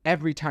like,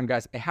 every time,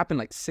 guys, it happened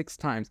like 6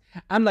 times.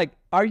 I'm like,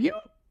 are you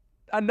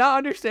not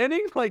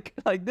understanding? Like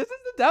this is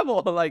the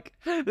devil. Like,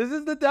 this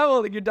is the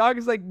devil. Like, your dog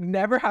is like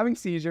never having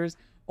seizures,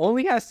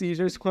 only has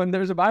seizures when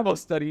there's a Bible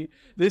study.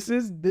 This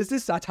is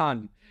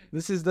Satan.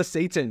 This is the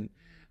Satan.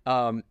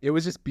 It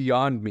was just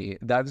beyond me.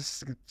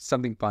 That's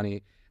something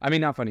funny. I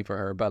mean, not funny for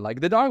her, but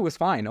like the dog was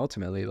fine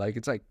ultimately. Like,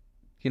 it's like,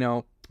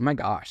 my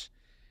gosh.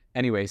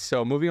 Anyway,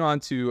 so moving on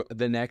to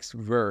the next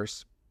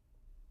verse,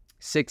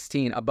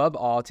 16. Above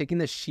all, taking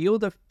the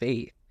shield of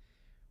faith,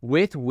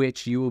 with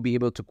which you will be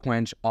able to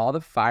quench all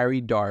the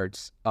fiery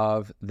darts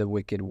of the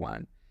wicked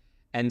one.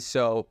 And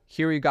so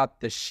here we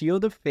got the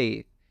shield of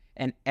faith,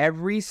 and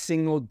every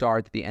single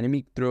dart that the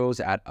enemy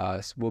throws at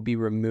us will be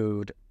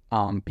removed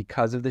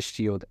because of the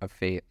shield of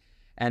faith.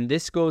 And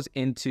this goes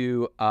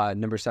into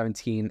number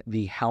 17,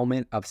 the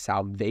helmet of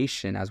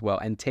salvation as well.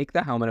 And take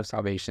the helmet of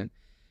salvation.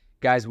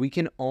 Guys, we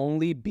can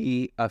only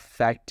be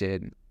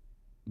affected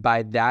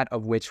by that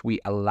of which we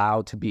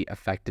allow to be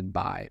affected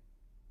by.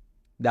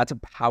 That's a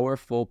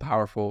powerful,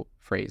 powerful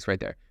phrase right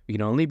there. We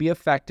can only be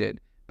affected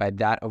by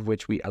that of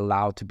which we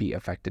allow to be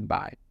affected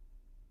by.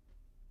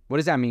 What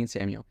does that mean,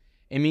 Samuel?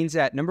 It means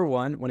that, number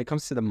one, when it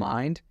comes to the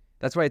mind,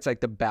 that's why it's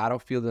like the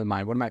battlefield of the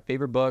mind. One of my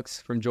favorite books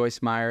from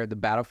Joyce Meyer, The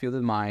Battlefield of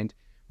the Mind,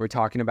 we're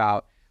talking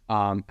about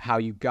how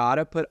you got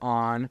to put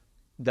on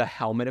the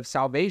helmet of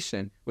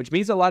salvation, which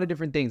means a lot of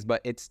different things,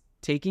 but it's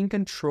taking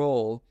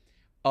control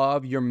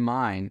of your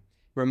mind,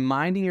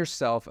 reminding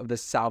yourself of the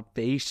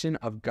salvation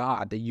of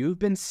God, that you've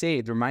been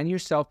saved, reminding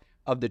yourself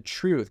of the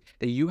truth,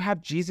 that you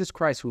have Jesus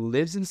Christ who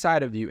lives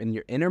inside of you in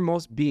your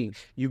innermost being.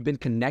 You've been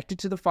connected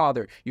to the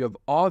Father. You have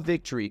all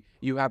victory.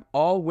 You have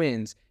all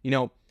wins,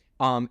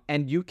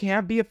 and you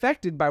can't be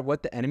affected by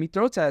what the enemy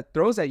throws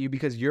at you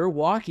because you're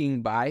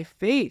walking by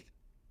faith.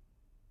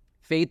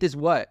 Faith is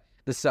what?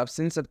 The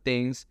substance of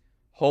things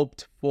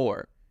hoped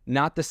for,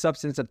 not the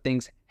substance of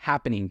things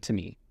happening to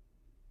me.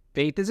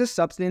 Faith is a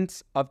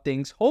substance of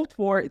things hoped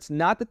for. It's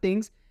not the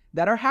things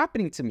that are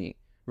happening to me,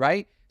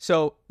 right?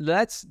 So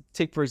let's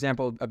take, for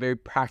example, a very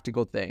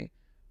practical thing.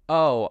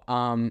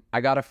 I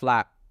got a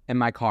flat in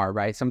my car,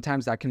 right?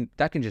 Sometimes that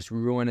can just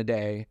ruin a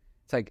day.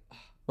 It's like,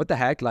 what the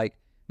heck? Like,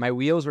 my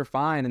wheels were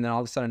fine, and then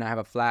all of a sudden I have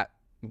a flat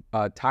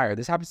tire.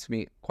 This happens to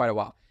me quite a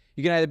while.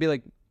 You can either be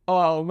like,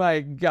 oh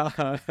my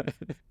God,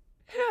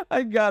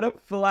 I got a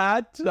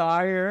flat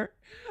tire.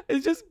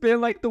 It's just been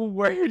like the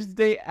worst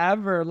day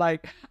ever.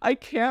 Like, I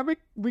can't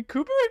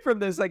recuperate from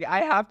this. Like,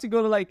 I have to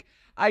go to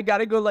I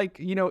gotta go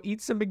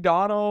eat some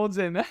McDonald's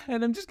and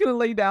I'm just gonna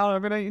lay down.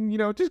 I'm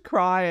gonna, just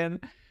cry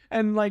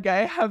and like,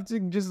 I have to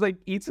just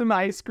eat some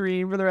ice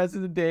cream for the rest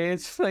of the day.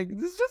 It's just like,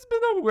 this has just been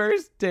the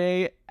worst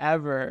day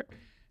ever.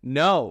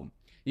 No,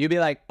 you'd be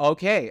like,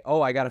 okay,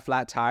 I got a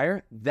flat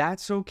tire.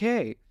 That's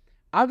okay.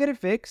 I'll get it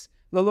fixed.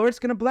 The Lord's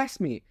gonna bless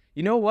me.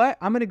 You know what?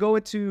 I'm gonna go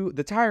into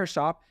the tire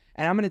shop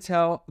and I'm going to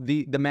tell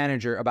the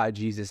manager about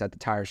Jesus at the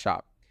tire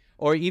shop.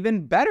 Or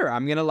even better,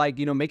 I'm going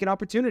to make an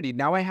opportunity.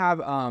 Now I have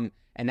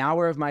an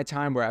hour of my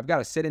time where I've got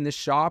to sit in this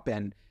shop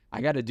and I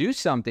got to do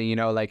something,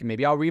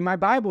 maybe I'll read my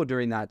Bible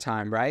during that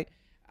time, right?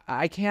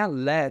 I can't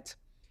let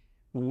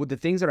the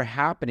things that are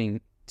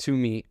happening to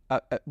me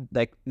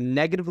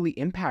negatively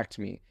impact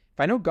me. If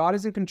I know God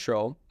is in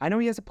control, I know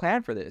he has a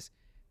plan for this.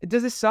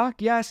 Does it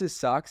suck? Yes, it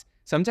sucks.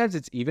 Sometimes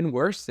it's even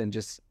worse than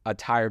just a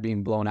tire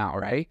being blown out,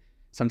 right?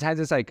 Sometimes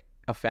it's like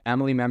a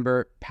family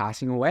member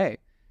passing away.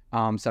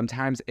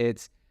 Sometimes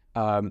it's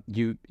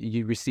you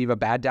receive a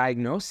bad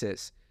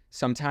diagnosis.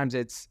 Sometimes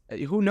it's,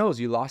 who knows,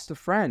 you lost a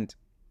friend.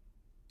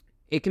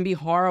 It can be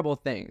horrible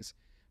things,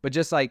 but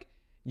just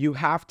you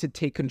have to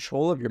take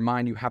control of your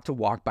mind. You have to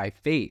walk by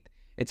faith.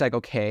 It's like,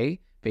 okay,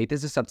 faith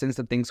is a substance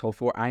of things hoped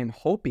for. I am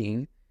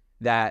hoping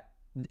that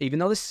even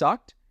though this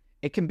sucked,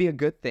 it can be a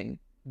good thing.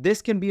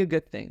 This can be a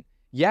good thing.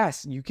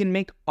 Yes, you can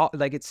make,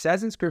 it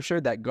says in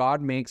scripture that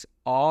God makes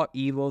all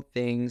evil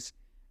things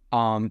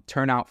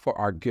turn out for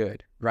our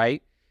good,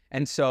 right?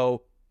 And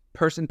so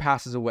person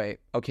passes away.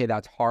 Okay,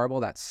 that's horrible.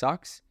 That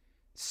sucks.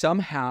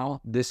 Somehow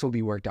this will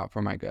be worked out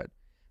for my good.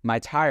 My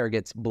tire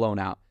gets blown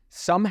out.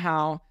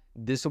 Somehow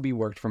this will be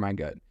worked for my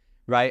good,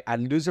 right? I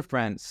lose a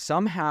friend.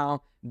 Somehow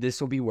this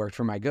will be worked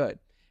for my good.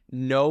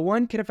 No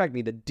one can affect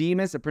me. The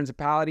demons, the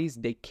principalities,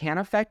 they can't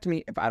affect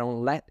me if I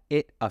don't let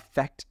it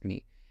affect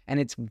me. And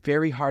it's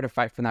very hard to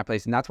fight from that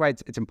place. And that's why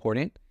it's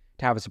important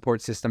to have a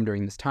support system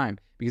during this time.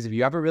 Because if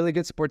you have a really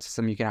good support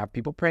system, you can have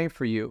people praying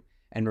for you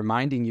and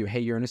reminding you, hey,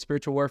 you're in a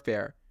spiritual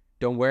warfare.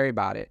 Don't worry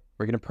about it.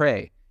 We're going to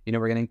pray. We're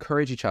going to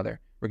encourage each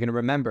other. We're going to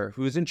remember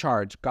who's in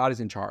charge. God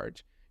is in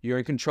charge. You're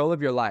in control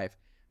of your life.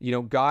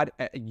 God,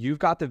 you've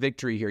got the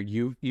victory here.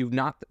 You've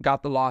not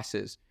got the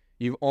losses.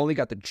 You've only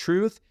got the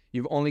truth.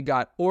 You've only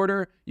got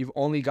order. You've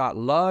only got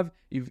love.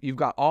 You've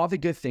got all the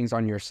good things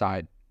on your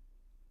side.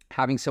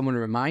 Having someone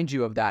remind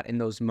you of that in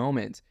those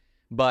moments.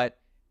 But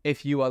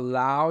if you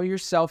allow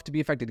yourself to be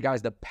affected,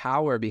 guys, the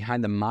power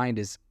behind the mind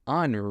is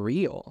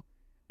unreal.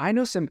 I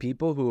know some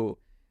people who,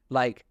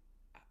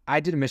 I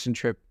did a mission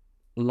trip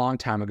a long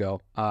time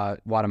ago,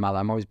 Guatemala.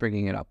 I'm always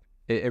bringing it up.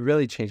 It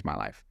really changed my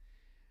life.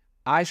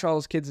 I saw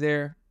those kids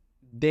there.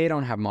 They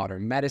don't have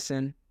modern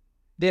medicine.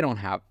 They don't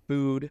have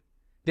food.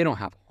 They don't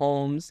have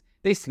homes.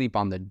 They sleep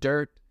on the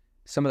dirt.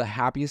 Some of the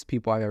happiest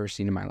people I've ever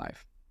seen in my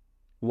life.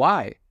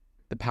 Why?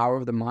 The power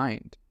of the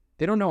mind.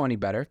 They don't know any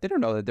better. They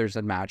don't know that there's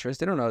a mattress.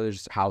 They don't know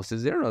there's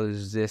houses. They don't know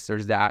there's this,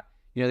 there's that.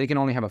 They can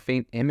only have a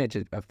faint image,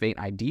 a faint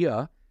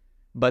idea,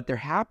 but they're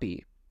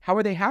happy. How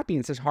are they happy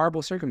in such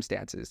horrible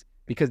circumstances?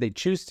 Because they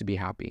choose to be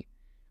happy.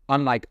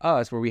 Unlike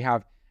us, where we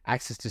have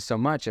access to so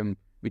much and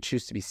we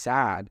choose to be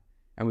sad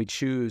and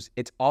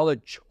it's all a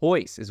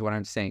choice is what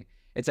I'm saying.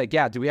 It's like,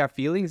 yeah, do we have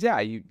feelings? Yeah,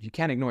 you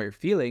can't ignore your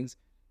feelings,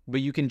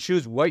 but you can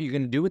choose what you're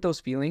going to do with those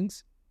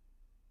feelings.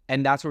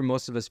 And that's where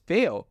most of us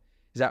fail,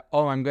 is that,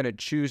 I'm going to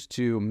choose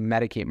to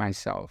medicate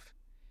myself.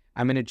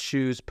 I'm going to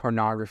choose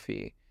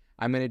pornography.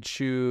 I'm going to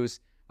choose,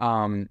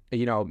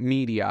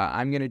 media.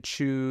 I'm going to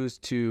choose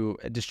to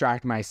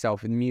distract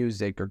myself with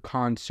music or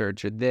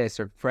concerts or this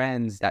or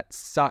friends that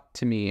suck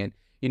to me and,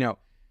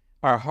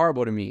 are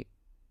horrible to me.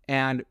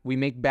 And we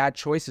make bad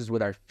choices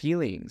with our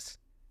feelings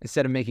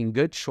instead of making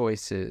good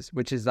choices,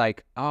 which is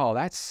like, oh,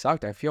 that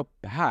sucked. I feel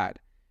bad.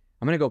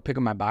 I'm going to go pick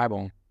up my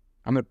Bible.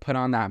 I'm going to put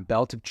on that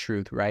belt of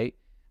truth, right?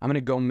 I'm going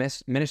to go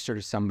minister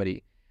to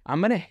somebody.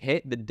 I'm going to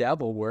hit the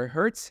devil where it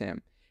hurts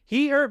him.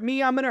 He hurt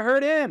me, I'm going to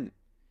hurt him.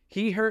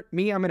 He hurt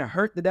me, I'm going to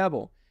hurt the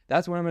devil.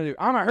 That's what I'm going to do.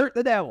 I'm going to hurt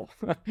the devil.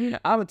 I'm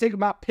going to take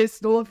my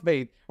pistol of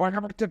faith.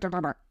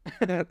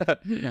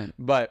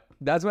 But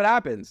that's what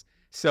happens.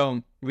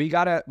 So we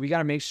gotta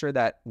make sure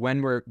that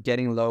when we're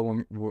getting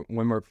low,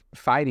 when we're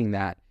fighting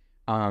that,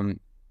 to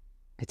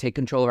take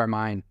control of our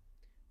mind,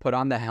 put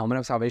on the helmet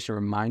of salvation,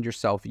 remind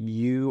yourself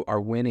you are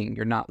winning.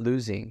 You're not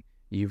losing.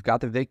 You've got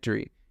the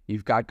victory.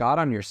 You've got God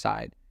on your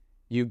side.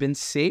 You've been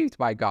saved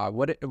by God.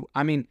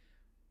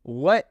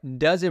 What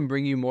doesn't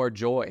bring you more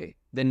joy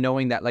than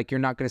knowing that you're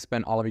not going to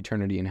spend all of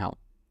eternity in hell?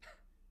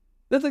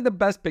 That's the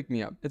best pick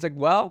me up. It's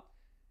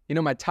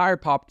my tire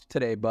popped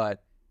today,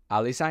 but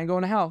at least I ain't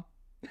going to hell.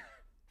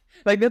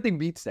 Nothing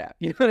beats that.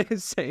 You know what I'm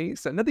saying?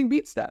 So nothing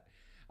beats that.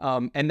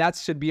 And that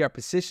should be our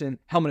position,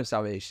 helmet of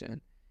salvation.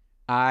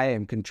 I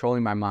am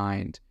controlling my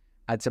mind.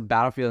 It's a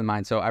battlefield of the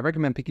mind. So I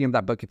recommend picking up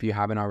that book if you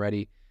haven't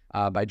already,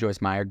 by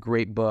Joyce Meyer.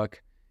 Great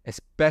book,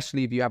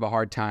 especially if you have a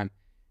hard time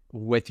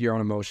with your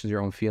own emotions,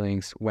 your own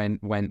feelings when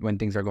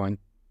things are going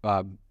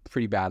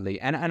pretty badly.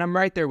 And I'm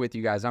right there with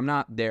you guys. I'm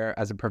not there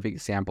as a perfect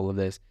example of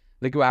this.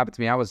 Look what happened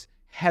to me. I was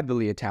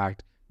heavily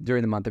attacked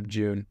during the month of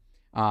June.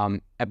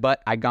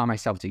 But I got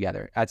myself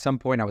together. At some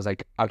point I was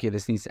like, okay,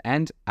 this needs to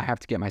end. I have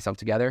to get myself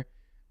together.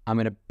 I'm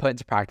going to put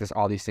into practice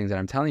all these things that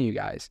I'm telling you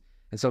guys.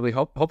 And so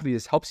hopefully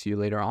this helps you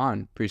later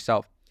on for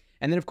yourself.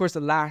 And then of course,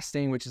 the last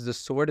thing, which is the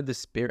sword of the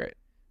Spirit,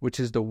 which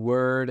is the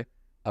word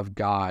of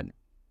God.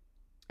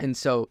 And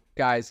so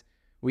guys,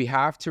 we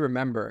have to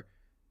remember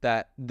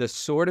that the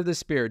sword of the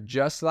Spirit,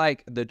 just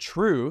like the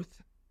truth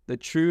is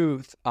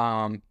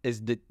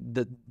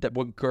the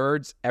what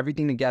girds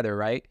everything together,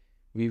 right?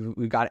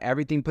 We've got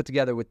everything put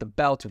together with the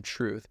belt of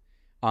truth.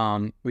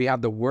 We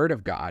have the word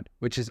of God,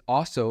 which is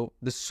also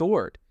the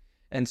sword.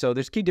 And so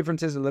there's key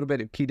differences, a little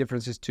bit of key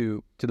differences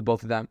to the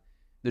both of them.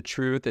 The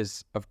truth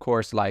is, of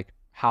course,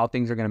 how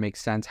things are going to make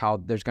sense, how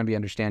there's going to be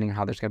understanding,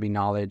 how there's going to be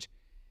knowledge.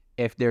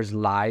 If there's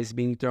lies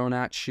being thrown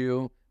at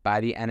you by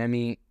the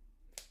enemy,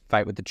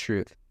 fight with the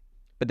truth.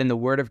 But then the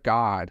word of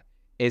God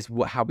is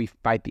how we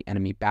fight the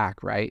enemy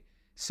back, right?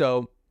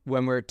 So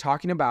when we're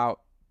talking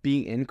about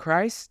being in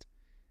Christ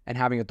and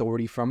having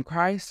authority from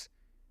Christ,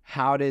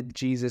 how did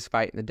Jesus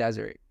fight in the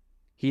desert?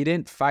 He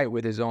didn't fight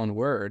with his own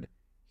word.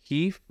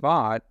 He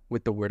fought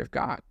with the word of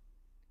God.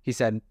 He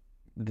said,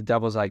 the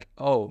devil's like,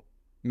 oh,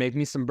 make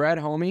me some bread,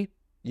 homie.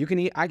 You can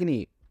eat, I can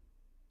eat.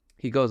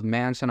 He goes,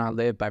 man shall not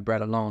live by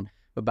bread alone,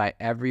 but by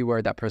every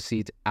word that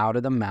proceeds out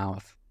of the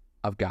mouth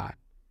of God,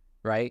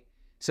 right?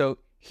 So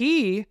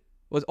he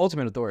was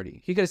ultimate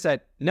authority. He could have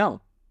said,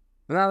 no,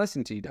 I'm not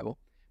listening to you, devil.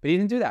 But he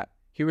didn't do that.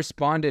 He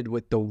responded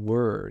with the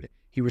word.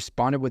 He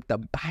responded with the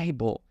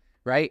Bible,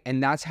 right?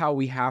 And that's how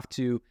we have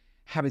to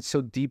have it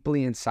so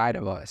deeply inside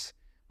of us,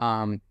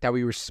 that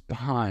we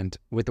respond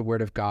with the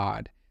word of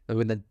God. That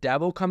when the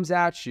devil comes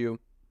at you,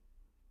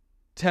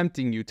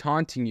 tempting you,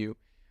 taunting you,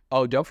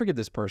 oh, don't forget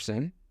this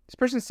person. This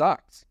person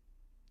sucks.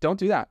 don't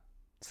do that.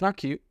 It's not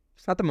cute.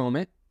 It's not the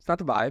moment. It's not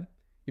the vibe.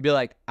 You'd be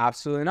like,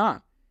 absolutely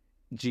not.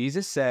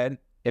 Jesus said,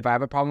 if I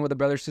have a problem with a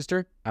brother or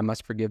sister, I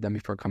must forgive them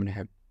before coming to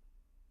him.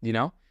 You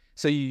know?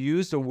 So you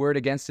use the word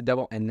against the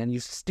devil, and then you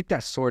stick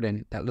that sword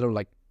in that little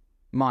like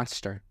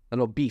monster, that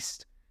little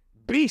beast.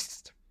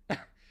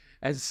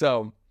 And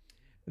so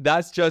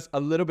that's just a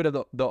little bit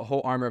of the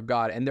whole armor of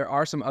God. And there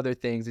are some other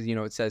things, you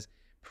know, it says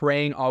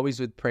praying always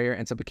with prayer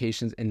and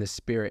supplications in the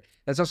spirit.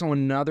 That's also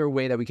another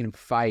way that we can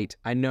fight.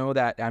 I know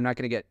that I'm not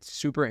going to get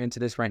super into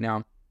this right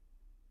now,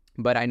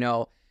 but I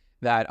know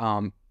that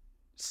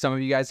some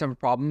of you guys have a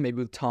problem maybe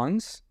with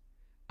tongues.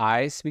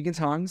 I speak in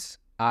tongues.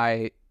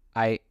 I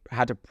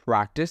had to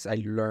practice.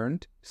 I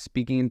learned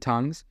speaking in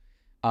tongues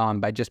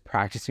by just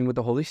practicing with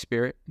the Holy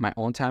Spirit, my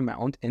own time, my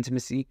own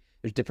intimacy.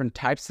 There's different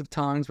types of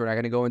tongues. We're not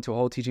going to go into a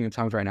whole teaching of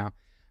tongues right now.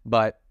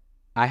 But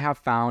I have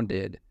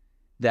founded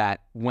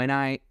that when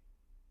I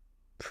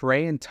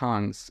pray in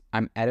tongues,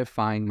 I'm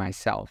edifying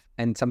myself.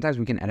 And sometimes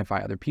we can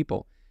edify other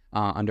people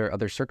under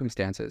other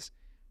circumstances.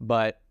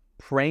 But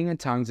praying in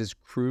tongues is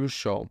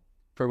crucial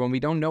for when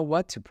we don't know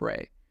what to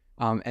pray.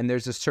 And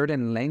there's a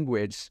certain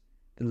language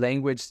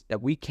that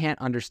we can't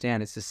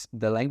understand. It's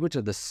the language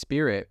of the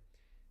Spirit,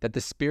 that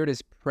the Spirit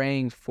is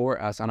praying for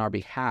us on our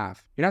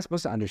behalf. You're not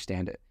supposed to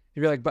understand it.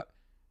 You're like, but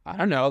I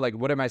don't know, like,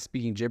 what am I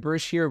speaking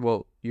gibberish here?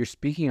 Well, you're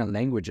speaking a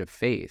language of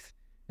faith.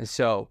 And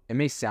so it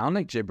may sound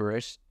like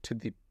gibberish to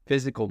the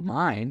physical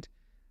mind,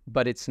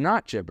 but it's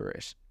not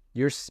gibberish.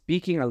 You're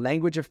speaking a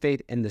language of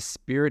faith, and the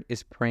Spirit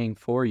is praying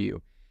for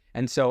you.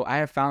 And so I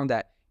have found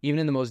that even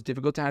in the most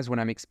difficult times, when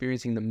I'm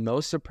experiencing the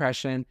most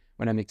suppression,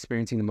 when I'm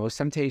experiencing the most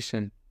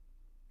temptation,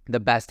 the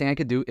best thing I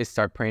could do is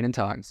start praying in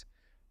tongues.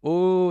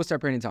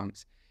 Start praying in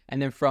tongues.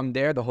 And then from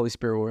there, the Holy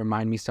Spirit will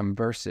remind me some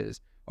verses,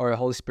 or the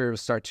Holy Spirit will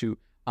start to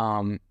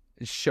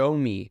show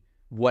me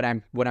what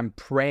I'm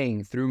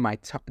praying through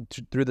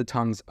through the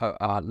tongues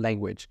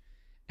language,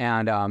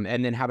 and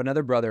then have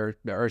another brother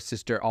or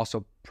sister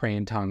also pray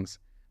in tongues.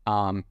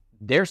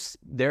 They're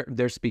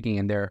speaking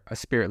in their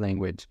spirit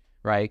language,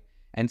 right?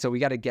 And so we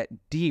got to get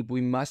deep.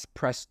 We must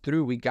press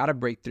through. We got to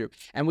break through,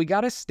 and we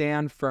got to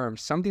stand firm.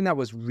 Something that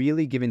was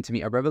really given to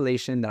me, a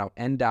revelation that I'll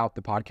end out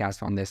the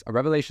podcast on this, a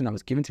revelation that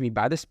was given to me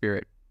by the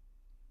Spirit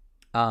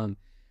for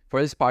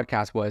this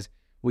podcast was,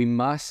 we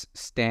must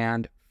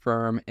stand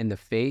firm in the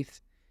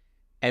faith,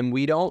 and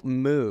we don't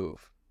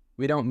move.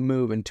 We don't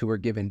move until we're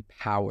given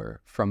power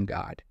from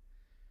God.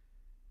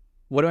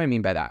 What do I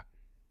mean by that?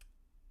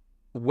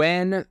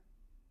 When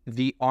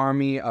the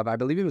army of, I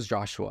believe it was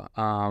Joshua,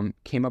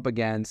 came up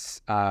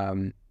against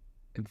the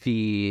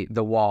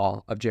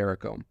wall of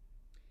Jericho,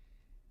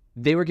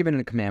 they were given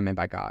a commandment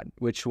by God,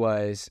 which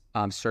was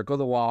circle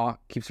the wall,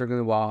 keep circling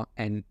the wall,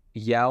 and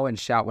yell and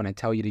shout when I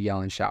tell you to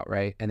yell and shout,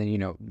 right? And then, you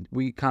know,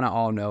 we kind of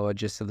all know a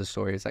gist of the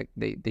story. It's like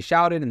they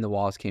shouted and the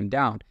walls came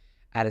down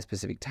at a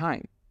specific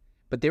time.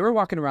 But they were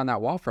walking around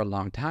that wall for a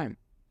long time,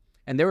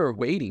 and they were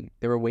waiting.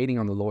 They were waiting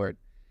on the Lord.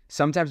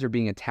 Sometimes you're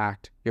being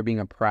attacked. You're being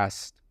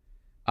oppressed.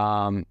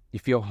 You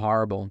feel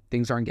horrible.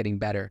 Things aren't getting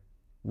better.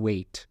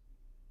 Wait.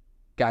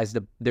 Guys,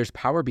 there's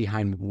power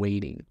behind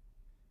waiting.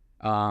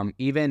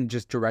 Even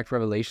just direct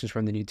revelations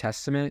from the New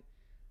Testament.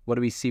 What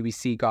do we see? We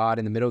see God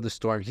in the middle of the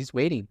storm. He's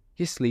waiting.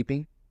 He's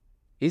sleeping.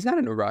 He's not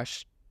in a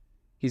rush.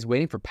 He's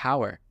waiting for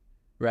power,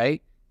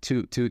 right?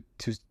 To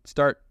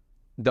start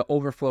the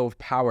overflow of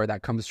power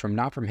that comes from,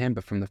 not from him,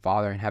 but from the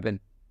Father in heaven.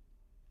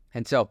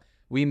 And so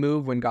we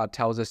move when God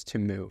tells us to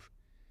move.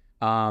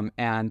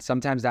 And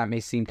sometimes that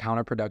may seem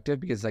counterproductive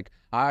because like,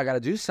 I got to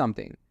do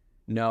something.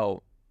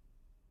 No.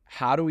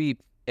 How do we,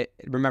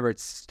 remember, it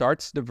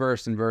starts the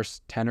verse in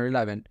verse 10 or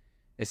 11.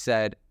 It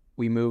said,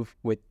 we move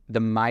with the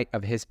might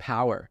of his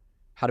power.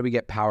 How do we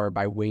get power?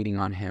 By waiting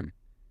on him.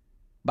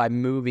 By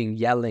moving,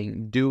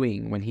 yelling,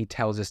 doing when he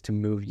tells us to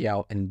move,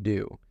 yell, and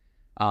do.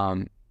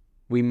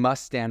 We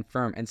must stand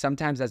firm. And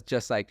sometimes that's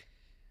just like,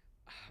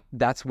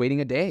 that's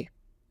waiting a day,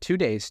 2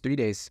 days, 3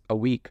 days, a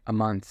week, a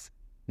month.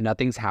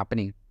 Nothing's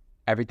happening.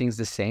 Everything's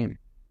the same.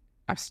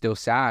 I'm still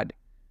sad.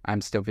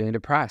 I'm still feeling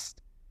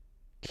depressed.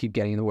 Keep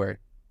getting the word.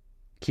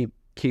 Keep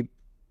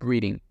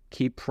reading.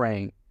 Keep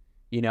praying.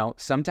 You know,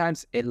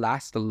 sometimes it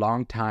lasts a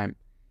long time,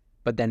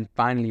 but then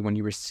finally when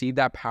you receive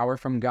that power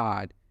from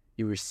God,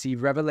 you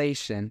receive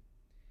revelation,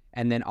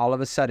 and then all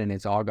of a sudden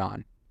it's all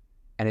gone.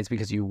 And it's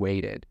because you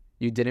waited.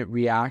 You didn't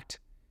react.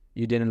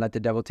 You didn't let the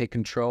devil take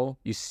control.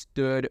 You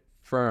stood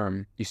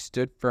firm. You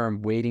stood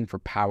firm waiting for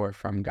power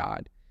from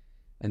God.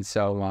 And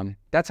so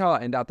that's how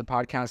I'll end out the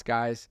podcast,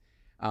 guys.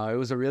 It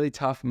was a really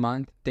tough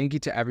month. Thank you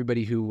to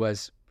everybody who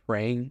was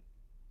praying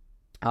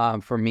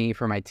for me,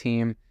 for my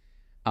team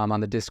on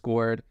the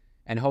Discord.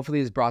 And hopefully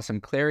it's brought some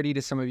clarity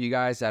to some of you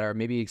guys that are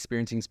maybe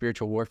experiencing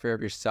spiritual warfare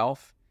of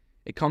yourself.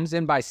 It comes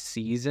in by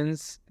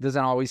seasons. It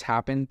doesn't always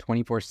happen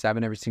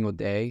 24/7 every single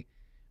day.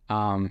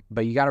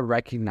 But you got to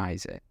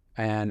recognize it.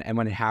 And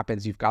when it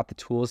happens, you've got the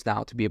tools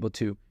now to be able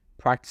to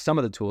practice some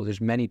of the tools.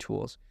 There's many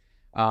tools.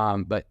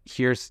 But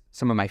here's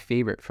some of my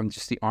favorite from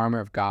just the armor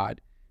of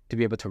God to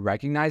be able to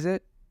recognize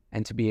it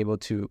and to be able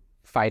to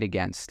fight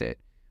against it.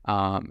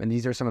 And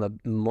these are some of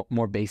the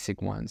more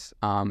basic ones.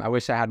 I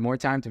wish I had more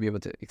time to be able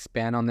to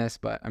expand on this,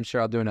 but I'm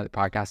sure I'll do another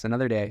podcast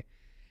another day.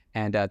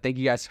 And thank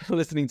you guys for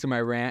listening to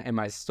my rant and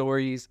my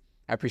stories.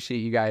 I appreciate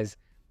you guys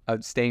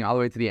staying all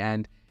the way to the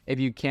end. If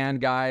you can,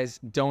 guys,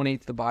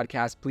 donate to the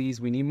podcast, please.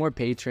 We need more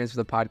patrons for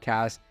the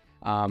podcast.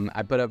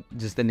 I put up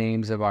just the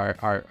names of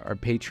our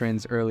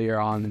patrons earlier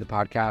on in the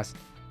podcast.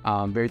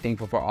 Very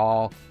thankful for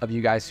all of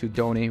you guys who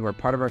donate, who are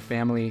part of our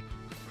family,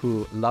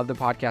 who love the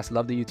podcast,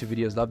 love the YouTube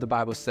videos, love the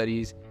Bible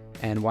studies,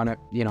 and want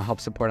to, help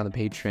support on the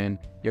Patreon.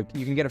 You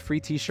can get a free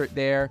t-shirt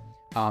there.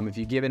 If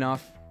you give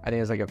enough, I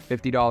think it's like a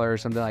 $50 or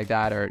something like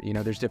that, or,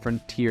 there's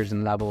different tiers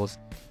and levels.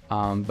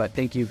 But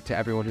thank you to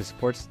everyone who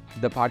supports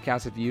the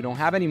podcast. If you don't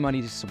have any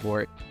money to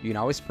support, you can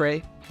always pray.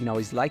 You can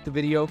always like the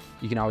video.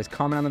 You can always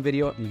comment on the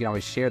video. You can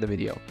always share the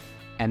video.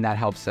 And that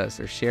helps us.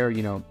 Or share,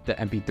 the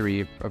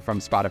MP3 from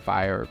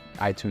Spotify or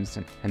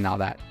iTunes and all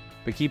that.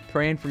 But keep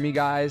praying for me,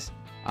 guys.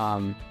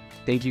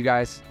 Thank you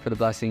guys for the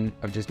blessing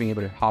of just being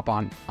able to hop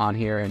on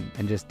here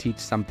and just teach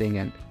something.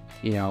 And,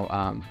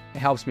 it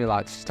helps me a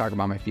lot to just talk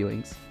about my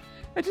feelings.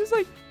 I just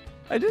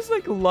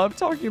love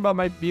talking about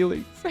my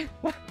feelings.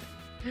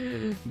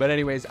 But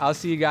anyways, I'll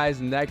see you guys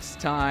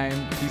next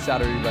time. Peace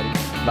out, everybody.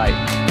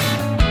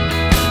 Bye.